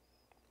moment.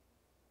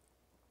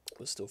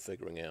 We're still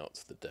figuring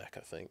out the deck, I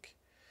think.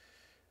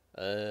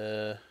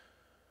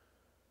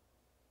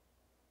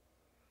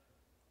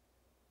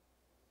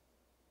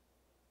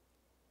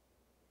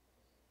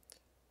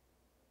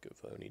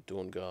 Gavony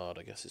Dawnguard,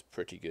 I guess, is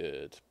pretty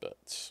good,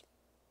 but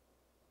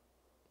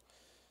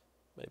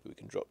maybe we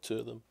can drop 2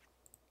 of them.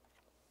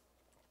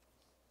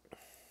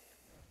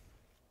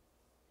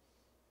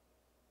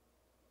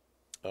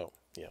 Oh,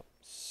 yeah,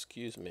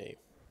 excuse me.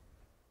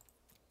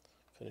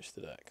 Finish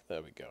the deck.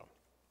 There we go.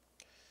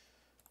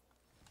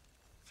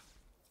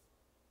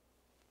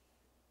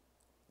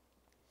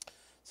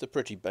 It's a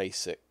pretty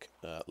basic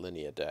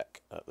linear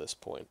deck at this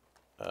point.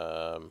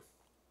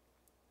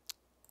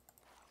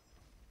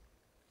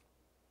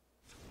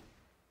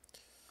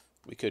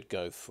 We could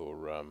go for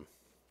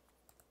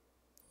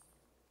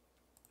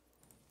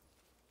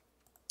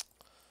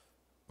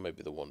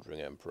maybe the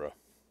Wandering Emperor.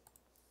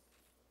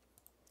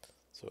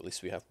 So at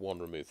least we have 1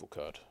 removal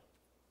card.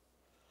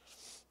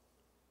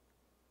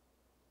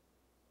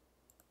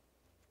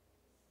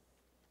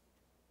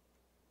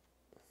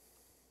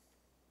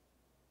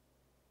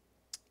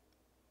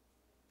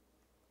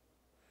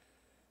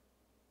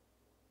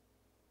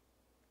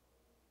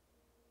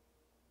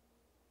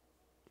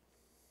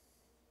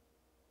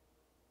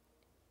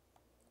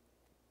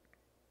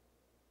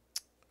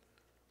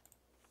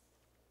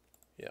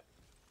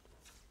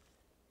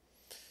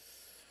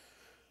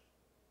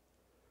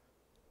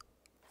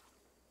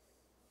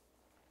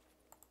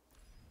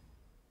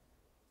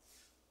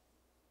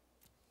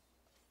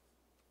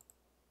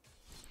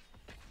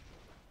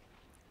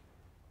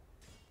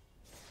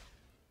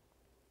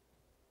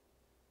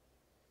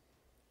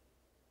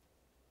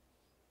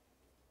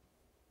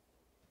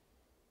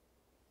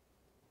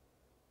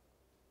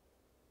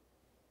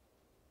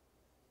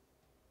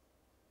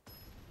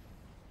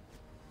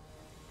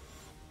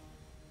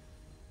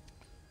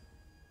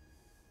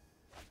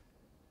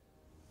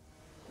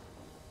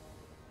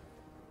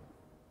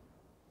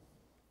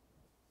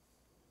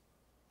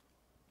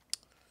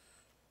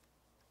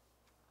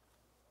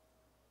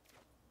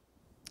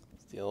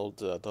 The old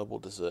double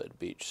deserted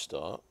beach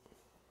start.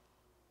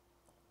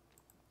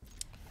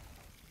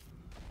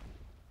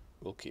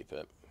 We'll keep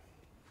it.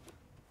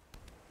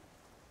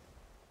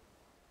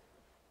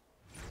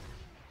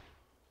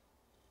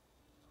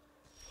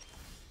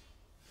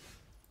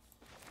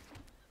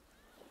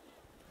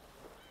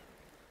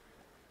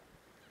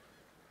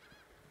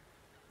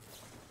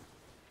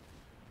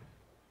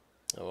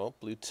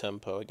 blue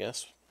tempo, I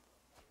guess.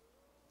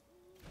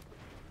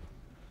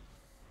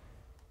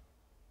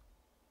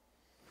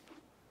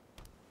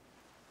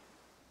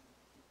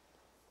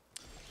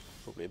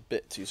 Probably a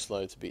bit too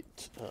slow to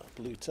beat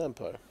blue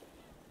tempo.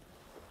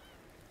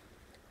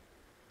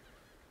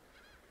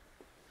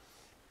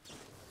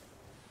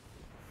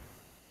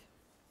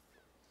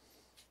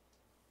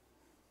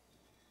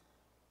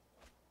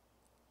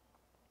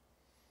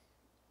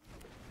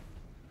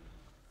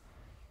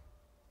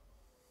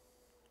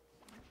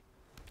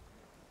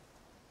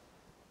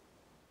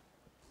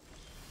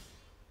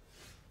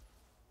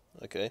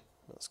 Okay,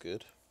 that's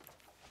good.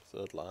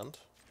 Third land.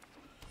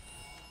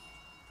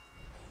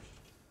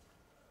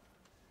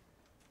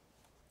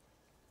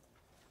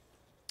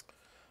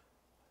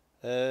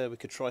 We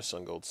could try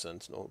Sungold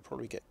Sentinel. We'll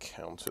probably get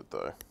countered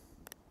though.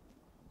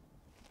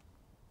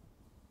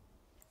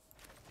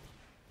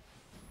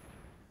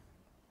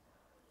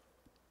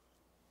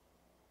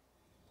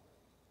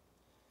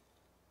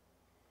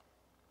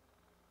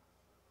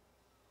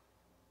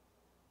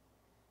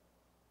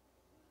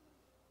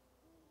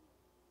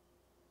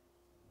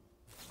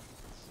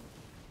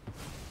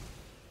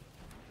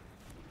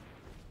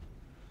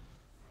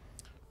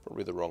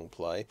 Probably the wrong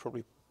play.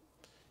 Probably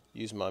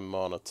use my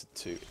mana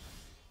to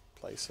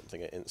play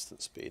something at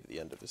instant speed at the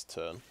end of his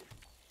turn.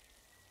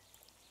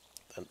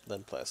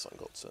 Then play a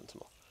Sungold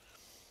Sentinel.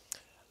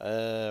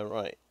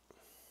 Right.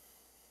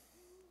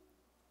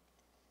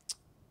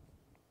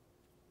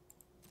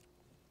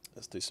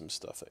 Let's do some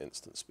stuff at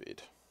instant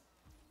speed.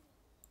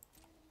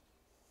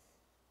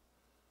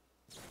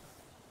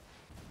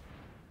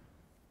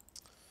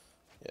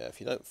 Yeah,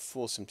 if you don't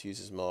force him to use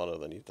his mana,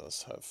 then he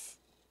does have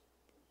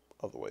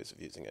other ways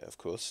of using it, of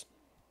course.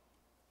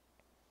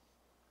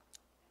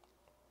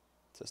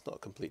 So it's not a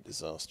complete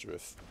disaster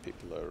if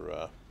people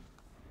are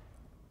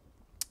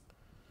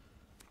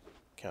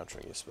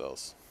countering your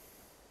spells.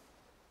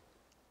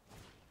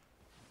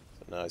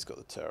 So now he's got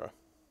the terror.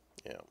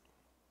 Yeah.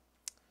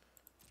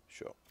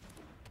 Sure.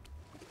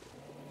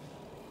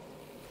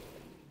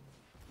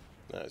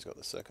 Now he's got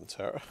the second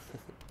terror.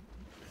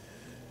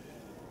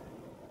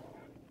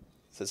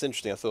 So it's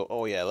interesting, I thought,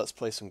 oh yeah, let's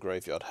play some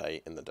Graveyard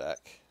Hate in the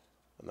deck,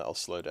 and that'll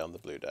slow down the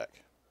blue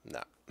deck.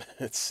 Nah,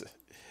 it's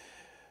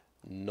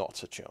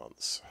not a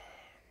chance.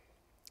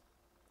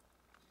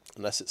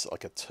 Unless it's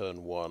like a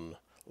turn 1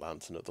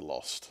 Lantern of the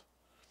Lost.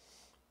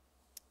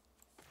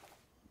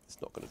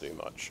 It's not going to do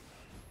much.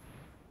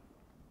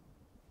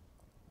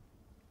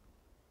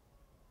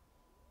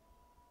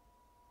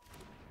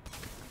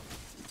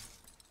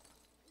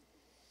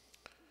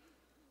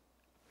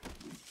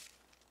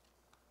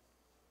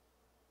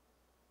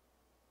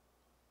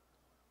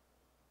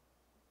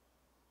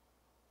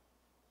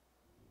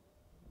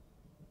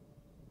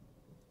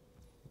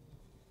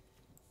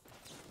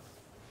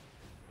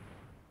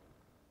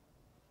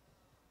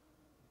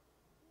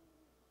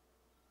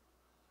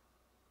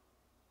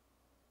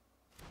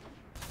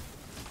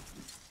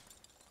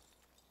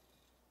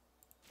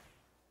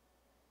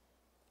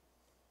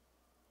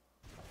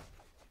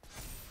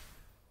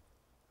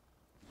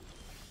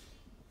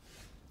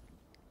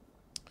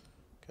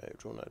 Okay,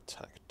 draw no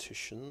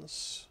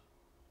Tacticians.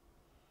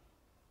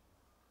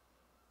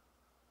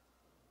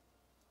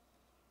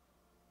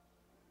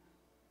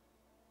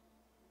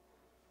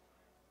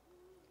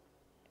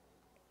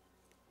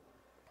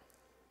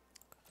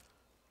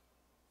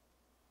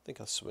 I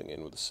think I'll swing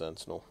in with the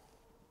Sentinel.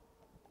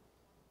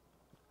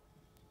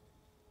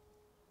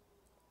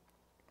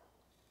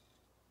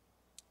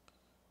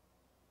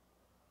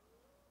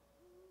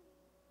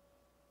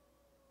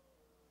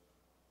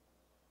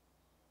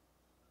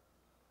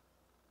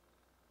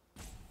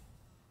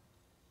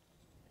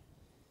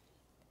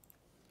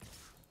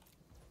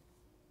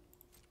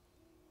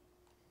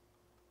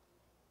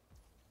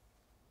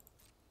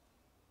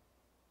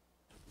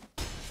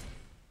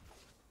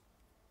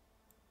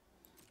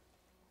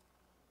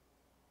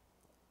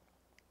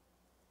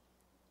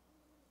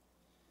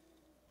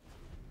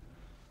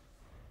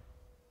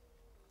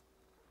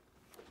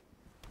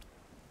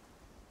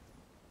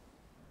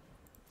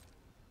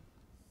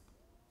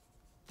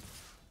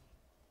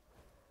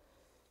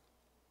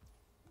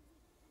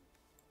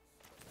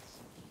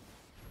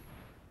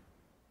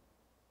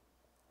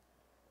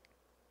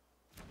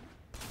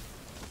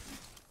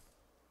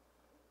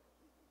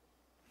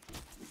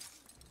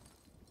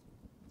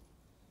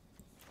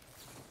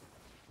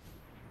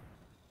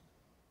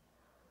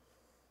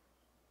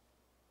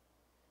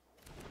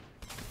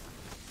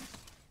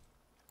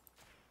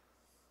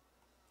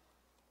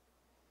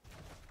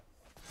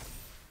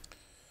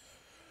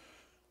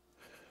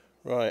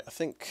 Right, I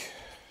think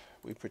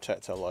we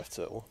protect our life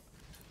turtle.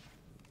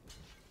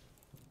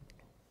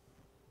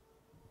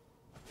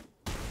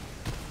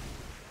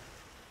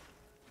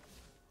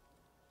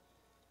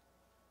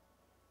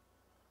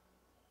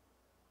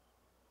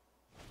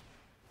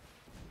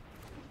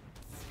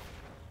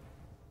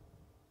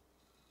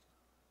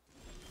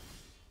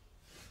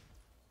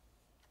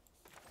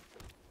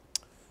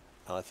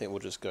 And I think we'll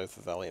just go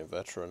for Valiant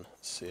Veteran,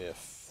 see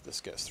if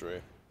this gets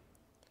through.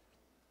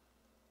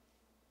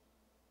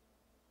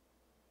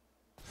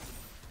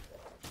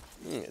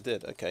 It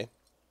did, okay.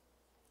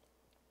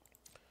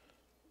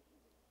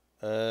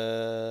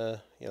 Yeah,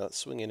 let's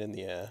swing in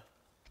the air.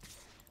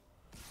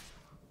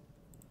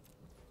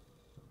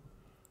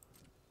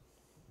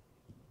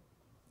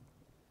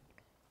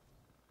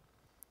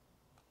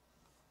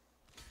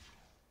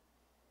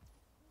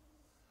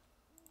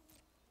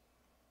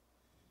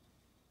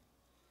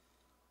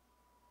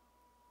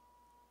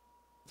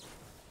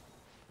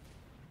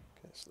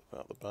 Okay, slip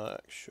out the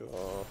back,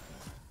 sure.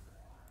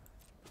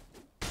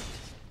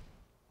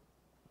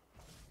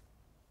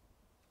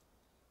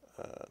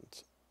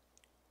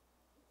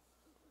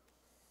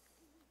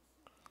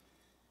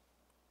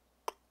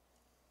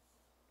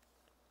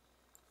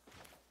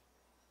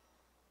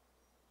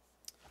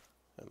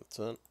 And the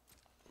turn.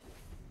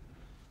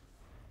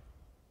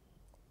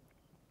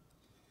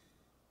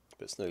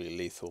 But it's nearly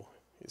lethal.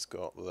 He's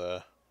got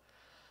the...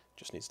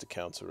 just needs to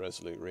counter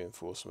Resolute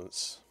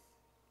Reinforcements.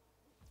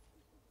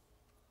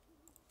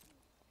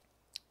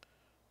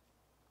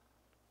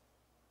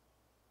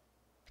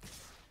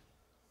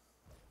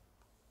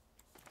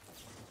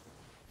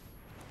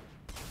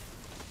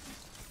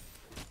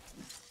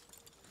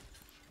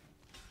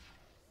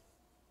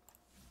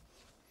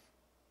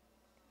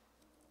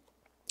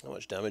 How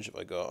much damage have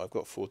I got? I've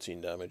got 14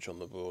 damage on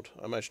the board.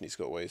 I imagine he's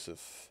got ways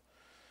of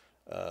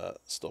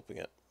stopping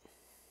it.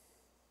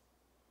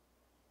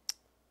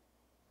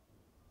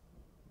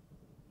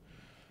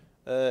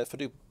 If I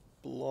do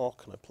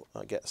block and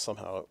I get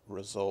somehow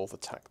resolve a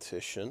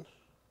Tactician,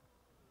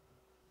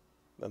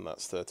 then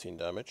that's 13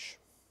 damage.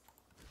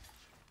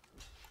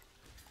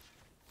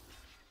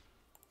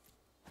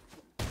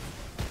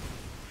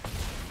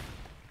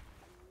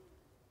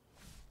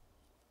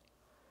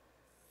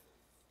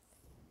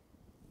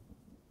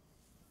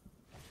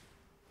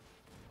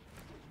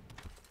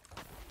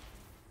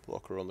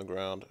 Blocker on the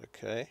ground,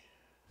 okay.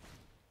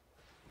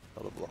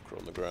 Another blocker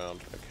on the ground,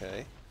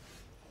 okay.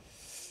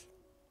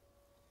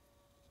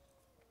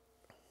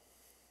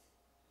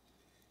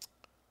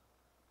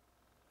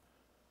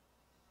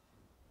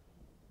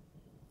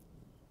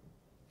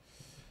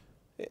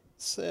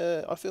 It's,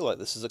 I feel like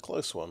this is a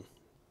close one.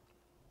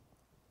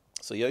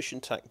 So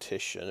Yotian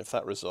Tactician, if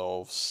that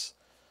resolves,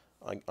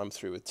 I'm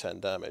through with 10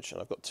 damage, and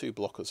I've got 2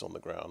 blockers on the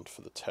ground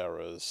for the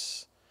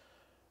Terrors.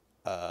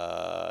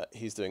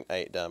 He's doing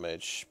 8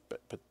 damage,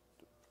 but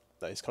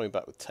no, he's coming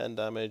back with 10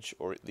 damage,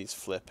 or at least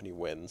flip and he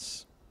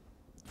wins.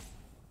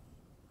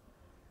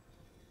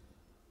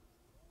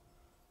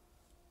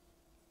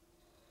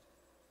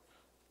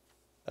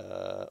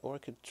 Or I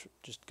could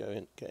just get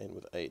in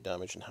with 8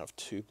 damage and have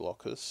 2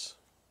 blockers.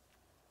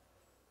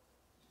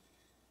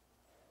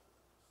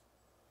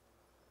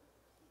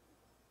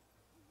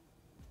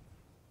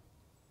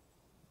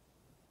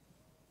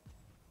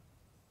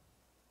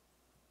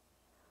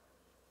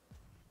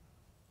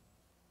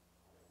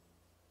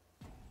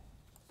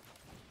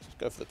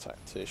 Go for the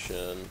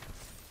Tactician.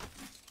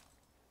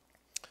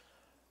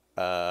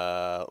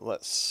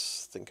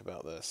 Let's think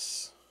about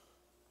this.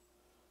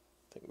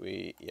 I think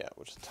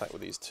we'll just attack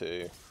with these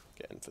 2,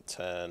 get in for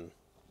 10.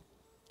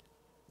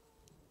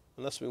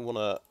 Unless we want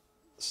to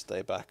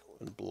stay back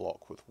and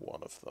block with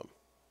one of them.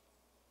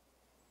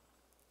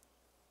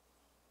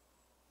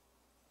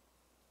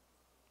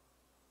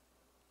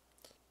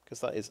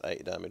 Because that is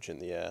 8 damage in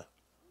the air.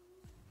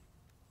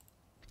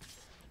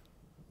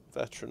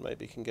 Veteran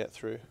maybe can get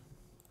through.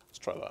 Let's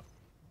try that.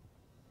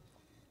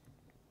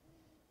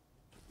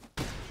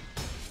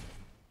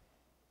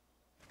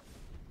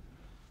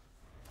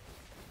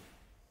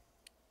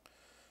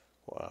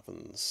 What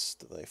happens?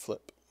 Do they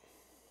flip?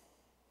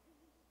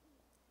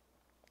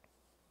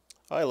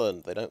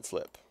 Island, they don't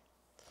flip.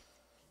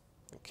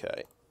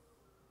 Okay.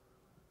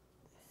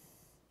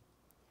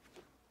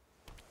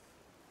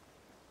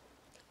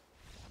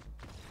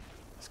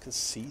 It's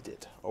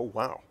conceded. Oh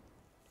wow.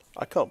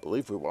 I can't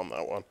believe we won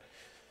that one.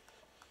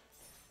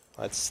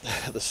 I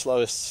had the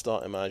slowest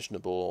start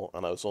imaginable,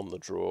 and I was on the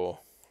draw.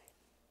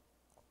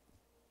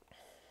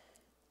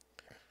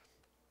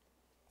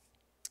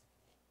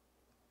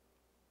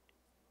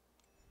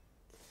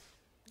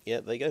 Yeah,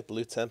 there you go.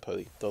 Blue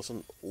Tempo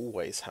doesn't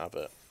always have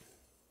it.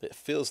 It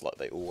feels like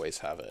they always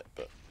have it,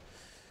 but...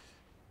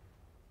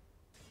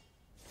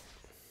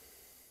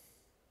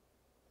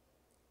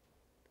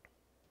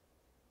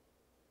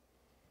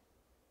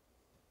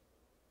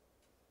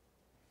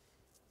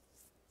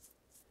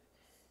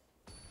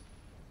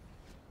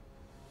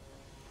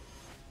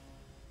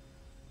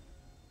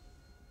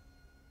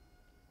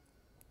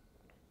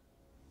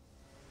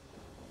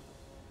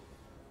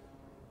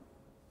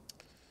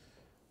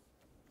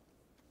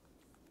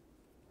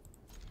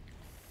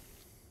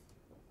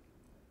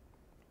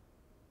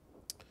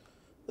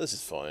 This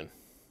is fine.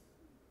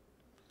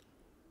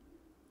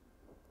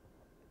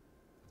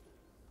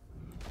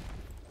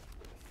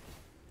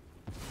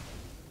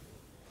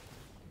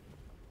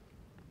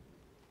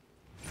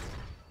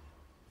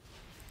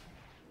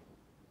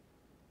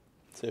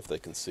 See if they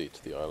concede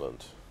to the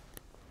island.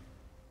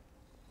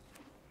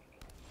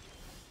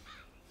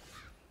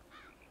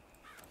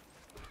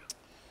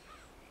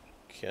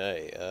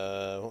 Okay,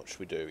 what should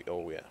we do?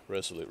 Oh yeah,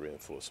 Resolute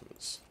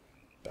Reinforcements.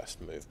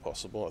 Best move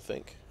possible, I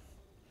think.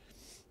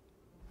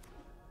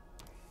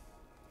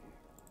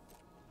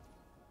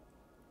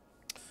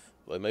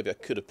 Well, maybe I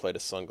could have played a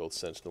Sungold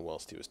Sentinel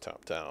whilst he was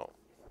tapped out.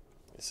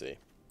 You see.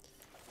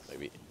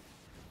 Maybe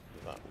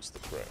that was the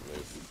correct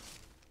move.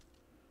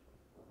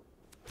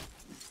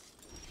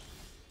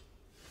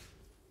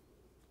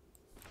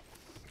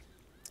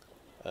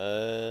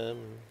 I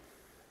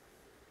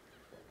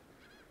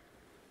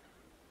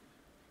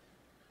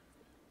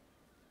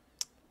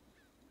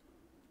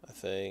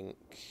think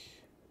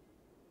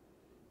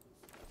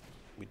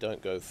we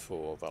don't go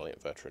for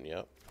Valiant Veteran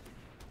yet.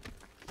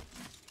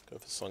 Go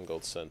for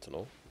Sungold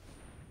Sentinel.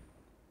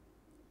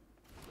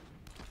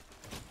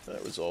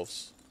 That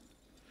resolves.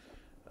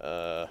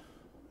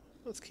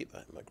 Let's keep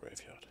that in my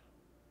graveyard.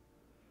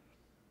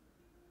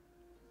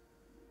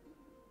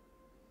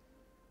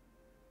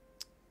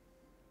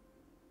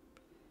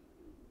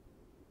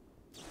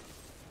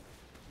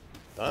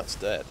 That's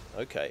dead.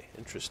 Okay,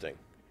 interesting.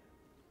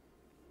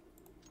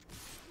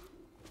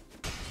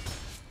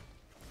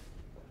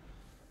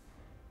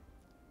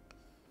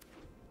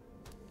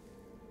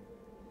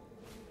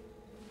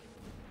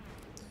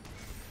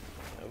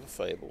 Have a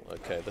Fable.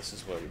 Okay, this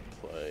is where we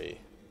play...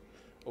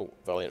 Oh,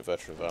 Valiant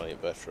Veteran,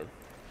 Valiant Veteran.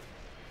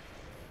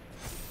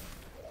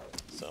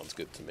 Sounds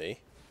good to me.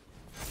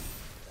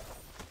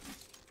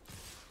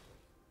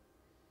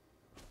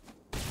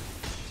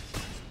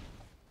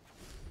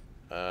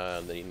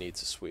 And then he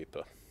needs a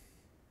sweeper.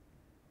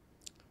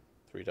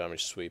 3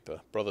 damage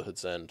sweeper.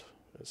 Brotherhood's End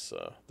is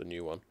the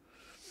new one.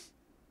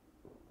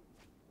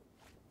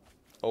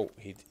 Oh,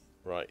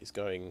 right, he's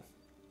going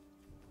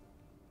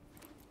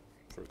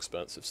for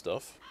expensive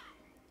stuff.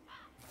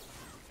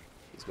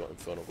 He's got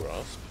Infernal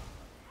Grasp.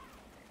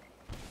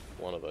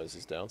 One of those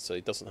is down, so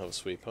he doesn't have a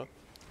sweeper.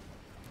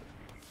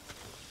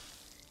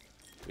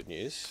 Good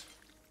news.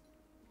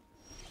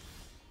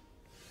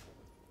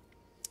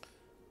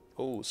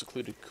 Oh,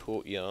 Secluded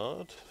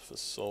Courtyard for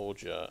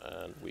Soldier,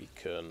 and we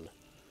can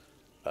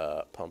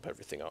pump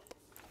everything up.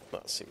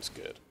 That seems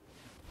good.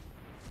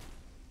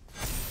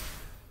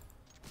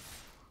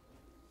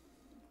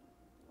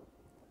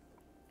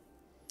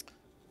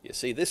 You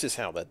see, this is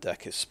how their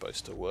deck is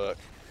supposed to work.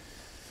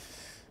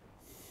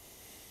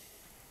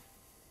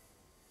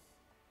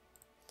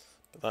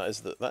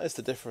 But that is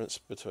the difference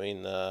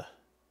between not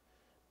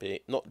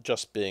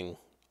just being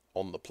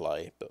on the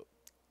play, but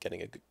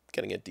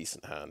getting a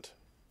decent hand.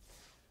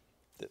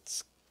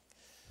 It's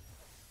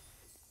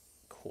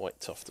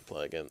quite tough to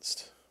play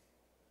against.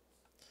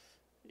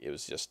 It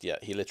was just, yeah,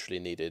 he literally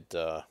needed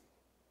a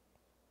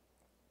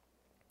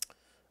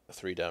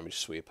 3 damage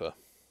sweeper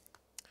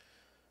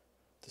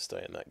to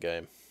stay in that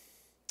game.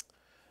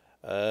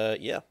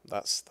 Yeah,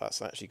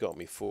 that's actually got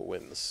me 4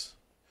 wins.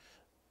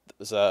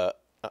 There's a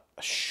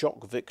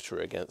shock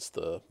victory against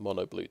the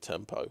mono blue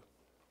tempo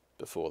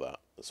before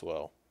that as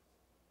well.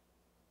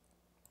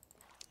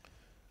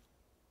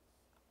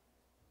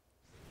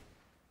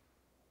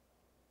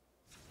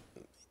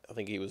 I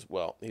think he was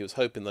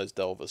hoping those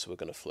Delvers were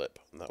going to flip,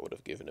 and that would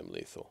have given him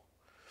lethal.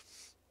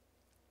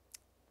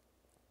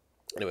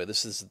 Anyway,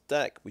 this is the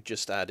deck. We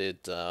just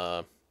added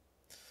 2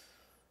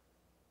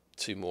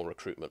 more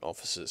Recruitment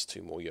Officers,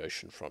 2 more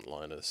Yotian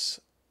Frontliners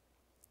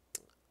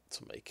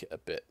to make it a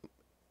bit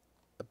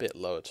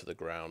lower to the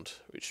ground,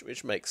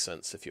 which makes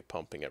sense if you're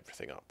pumping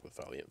everything up with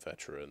Valiant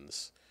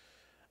Veterans.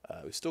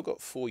 We've still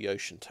got 4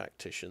 Yotian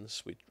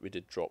Tacticians. We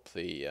did drop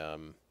the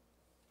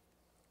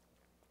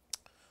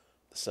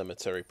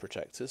Cemetery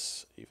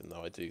Protectors, even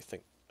though I do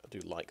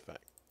like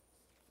that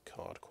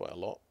card quite a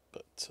lot,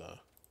 but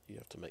you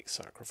have to make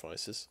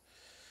sacrifices.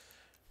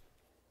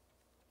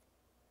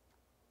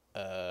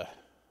 And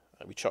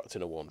we chucked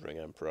in a Wandering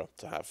Emperor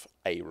to have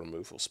a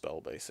removal spell,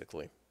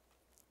 basically.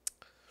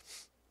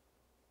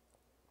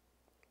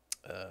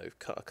 We've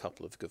cut a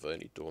couple of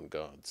Gavony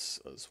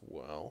Dawnguards as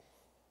well.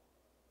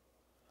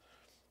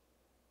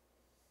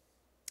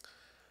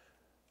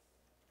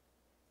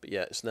 But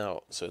yeah, it's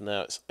now, so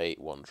now it's 8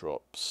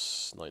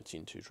 1-drops,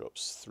 19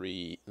 2-drops, 4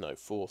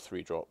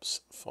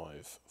 3-drops,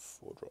 5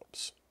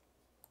 4-drops.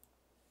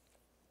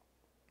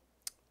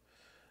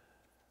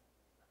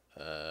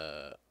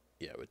 Yeah,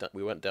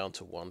 we went down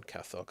to 1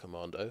 Cathar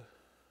Commando.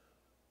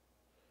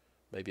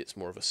 Maybe it's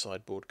more of a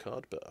sideboard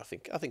card, but I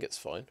think it's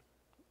fine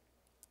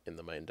in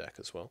the main deck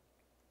as well.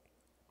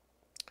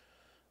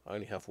 I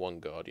only have 1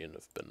 Guardian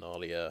of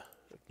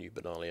New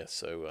Benalia,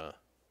 so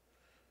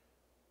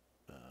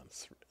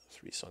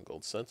 3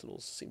 Sungold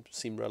Sentinels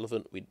seem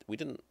relevant. We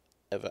didn't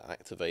ever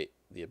activate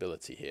the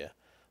ability here.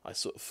 I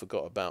sort of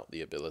forgot about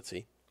the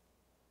ability.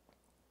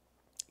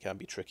 It can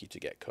be tricky to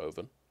get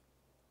Coven.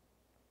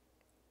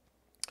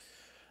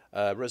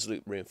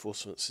 Resolute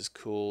Reinforcements is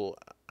cool,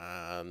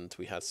 and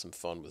we had some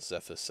fun with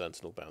Zephyr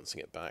Sentinel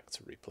bouncing it back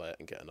to replay it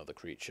and get another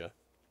creature.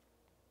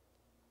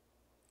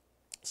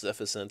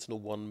 Zephyr Sentinel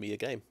won me a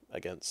game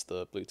against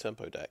the blue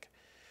tempo deck.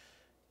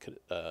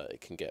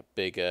 It can get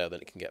bigger, then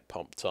it can get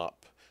pumped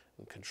up,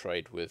 and can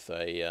trade with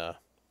a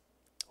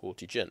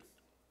Haughty Djinn.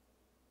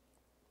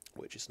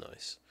 which is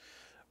nice.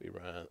 We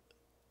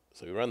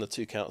ran the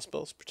 2 counter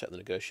spells, Protect the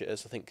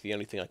Negotiators. I think the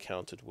only thing I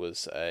counted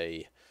was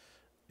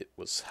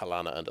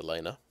Helena and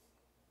Elena.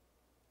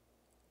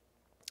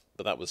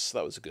 But that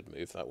was a good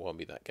move. That won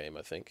me that game,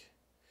 I think.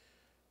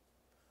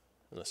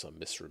 Unless I'm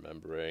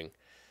misremembering.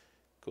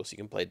 Of course, you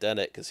can play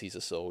Dennick because he's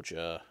a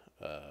soldier.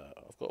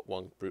 I've got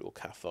 1 Brutal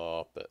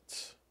Cathar,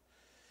 but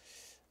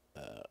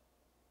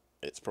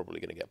it's probably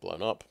going to get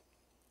blown up.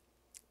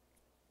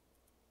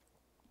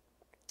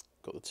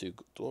 Got the 2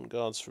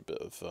 Dawnguards for a bit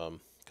of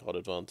card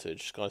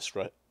advantage.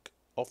 Skystrike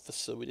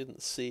Officer we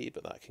didn't see,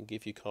 but that can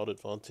give you card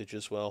advantage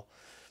as well.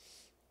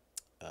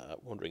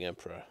 Wandering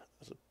Emperor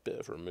has a bit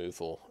of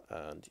removal,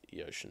 and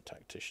Yotian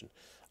Tactician.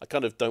 I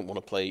kind of don't want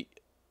to play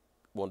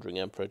Wandering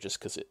Emperor just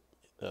because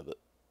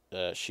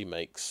she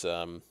makes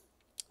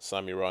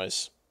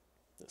Samurais.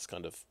 It's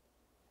kind of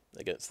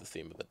against the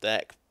theme of the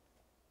deck.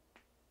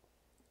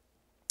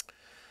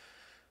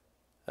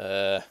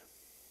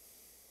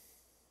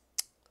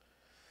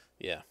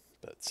 Yeah,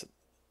 but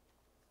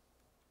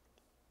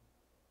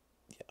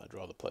yeah, I'd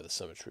rather play the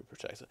Cemetery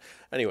Protector.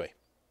 Anyway,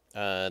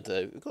 and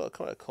we've got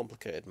quite a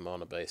complicated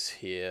mana base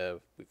here.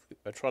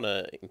 We're trying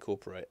to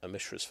incorporate a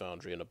Mishra's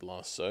Foundry and a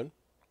Blast Zone,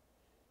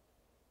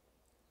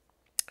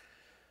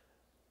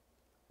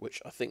 which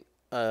I think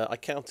I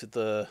counted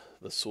the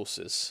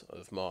sources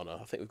of mana.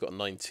 I think we've got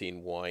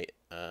 19 white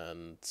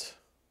and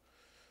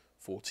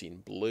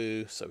 14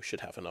 blue, so we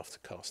should have enough to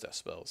cast our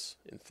spells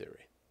in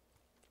theory.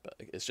 But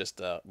it's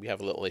just we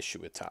have a little issue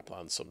with tap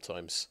lands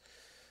sometimes,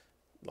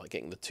 like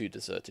getting the 2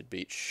 Deserted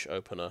Beach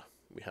opener.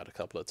 We had a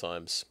couple of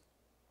times.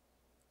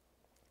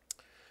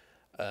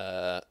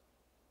 Yeah,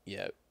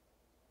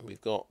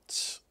 we've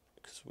got,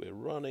 because we're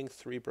running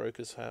 3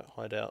 Brokers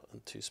Hideout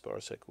and 2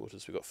 Spara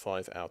Headquarters, we've got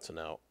 5 out and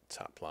out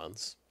tap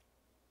lands.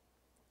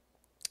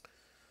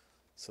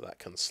 So that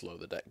can slow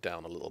the deck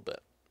down a little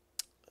bit.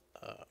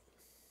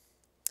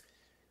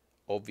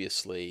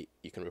 Obviously,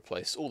 you can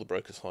replace all the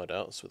Brokers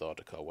Hideouts with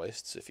Adarkar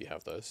Wastes if you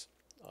have those.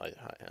 I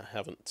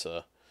haven't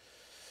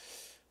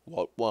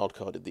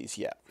wildcarded these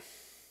yet.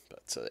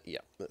 But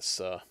yeah,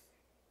 it's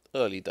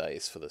early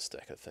days for this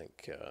deck, I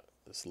think.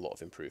 There's a lot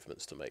of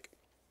improvements to make.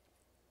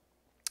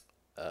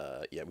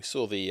 Yeah, we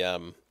saw the...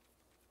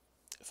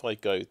 if I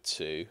go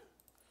to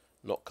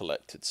not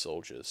collected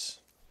soldiers,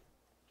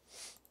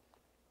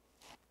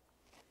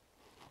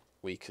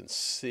 we can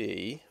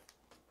see...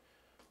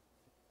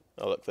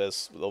 Oh look,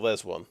 there's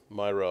one.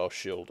 Myra,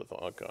 Shield of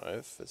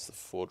Archive. It's the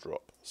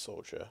 4-drop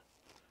soldier.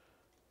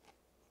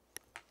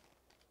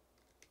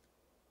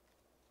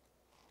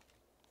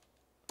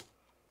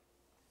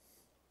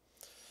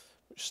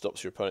 Which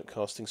stops your opponent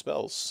casting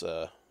spells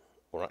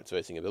or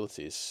activating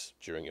abilities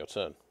during your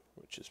turn,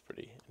 which is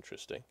pretty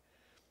interesting.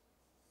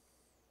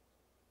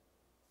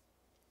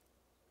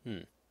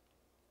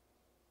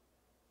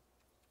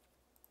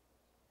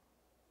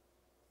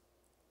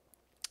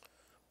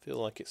 Feel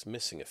like it's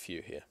missing a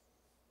few here.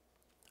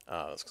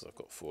 Ah, that's because I've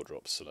got 4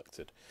 drops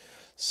selected.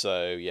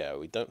 So yeah,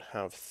 we don't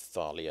have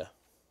Thalia.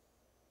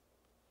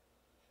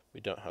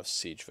 We don't have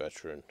Siege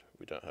Veteran.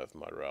 We don't have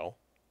Myrel.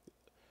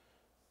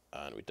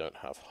 And we don't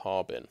have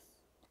Harbin.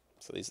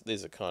 So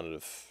these are kind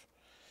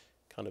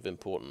of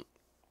important.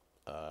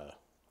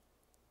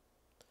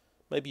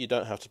 Maybe you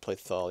don't have to play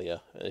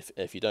Thalia.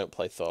 If you don't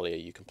play Thalia,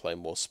 you can play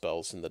more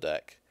spells in the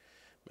deck.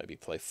 Maybe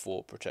play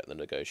 4 Protect the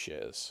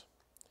Negotiators.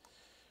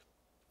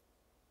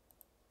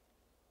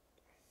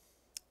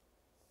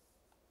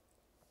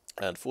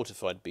 And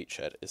Fortified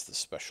Beachhead is the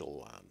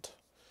special land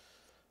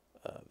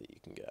that you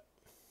can get.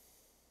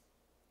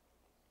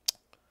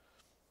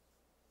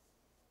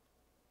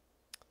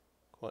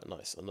 Quite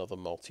nice. Another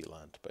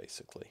multi-land,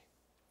 basically.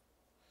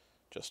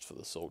 Just for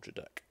the soldier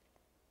deck.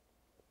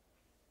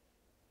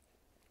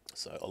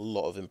 So a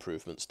lot of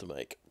improvements to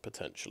make,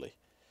 potentially.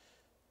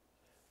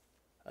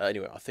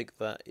 Anyway, I think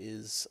that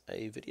is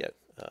a video.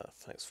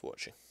 Thanks for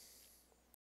watching.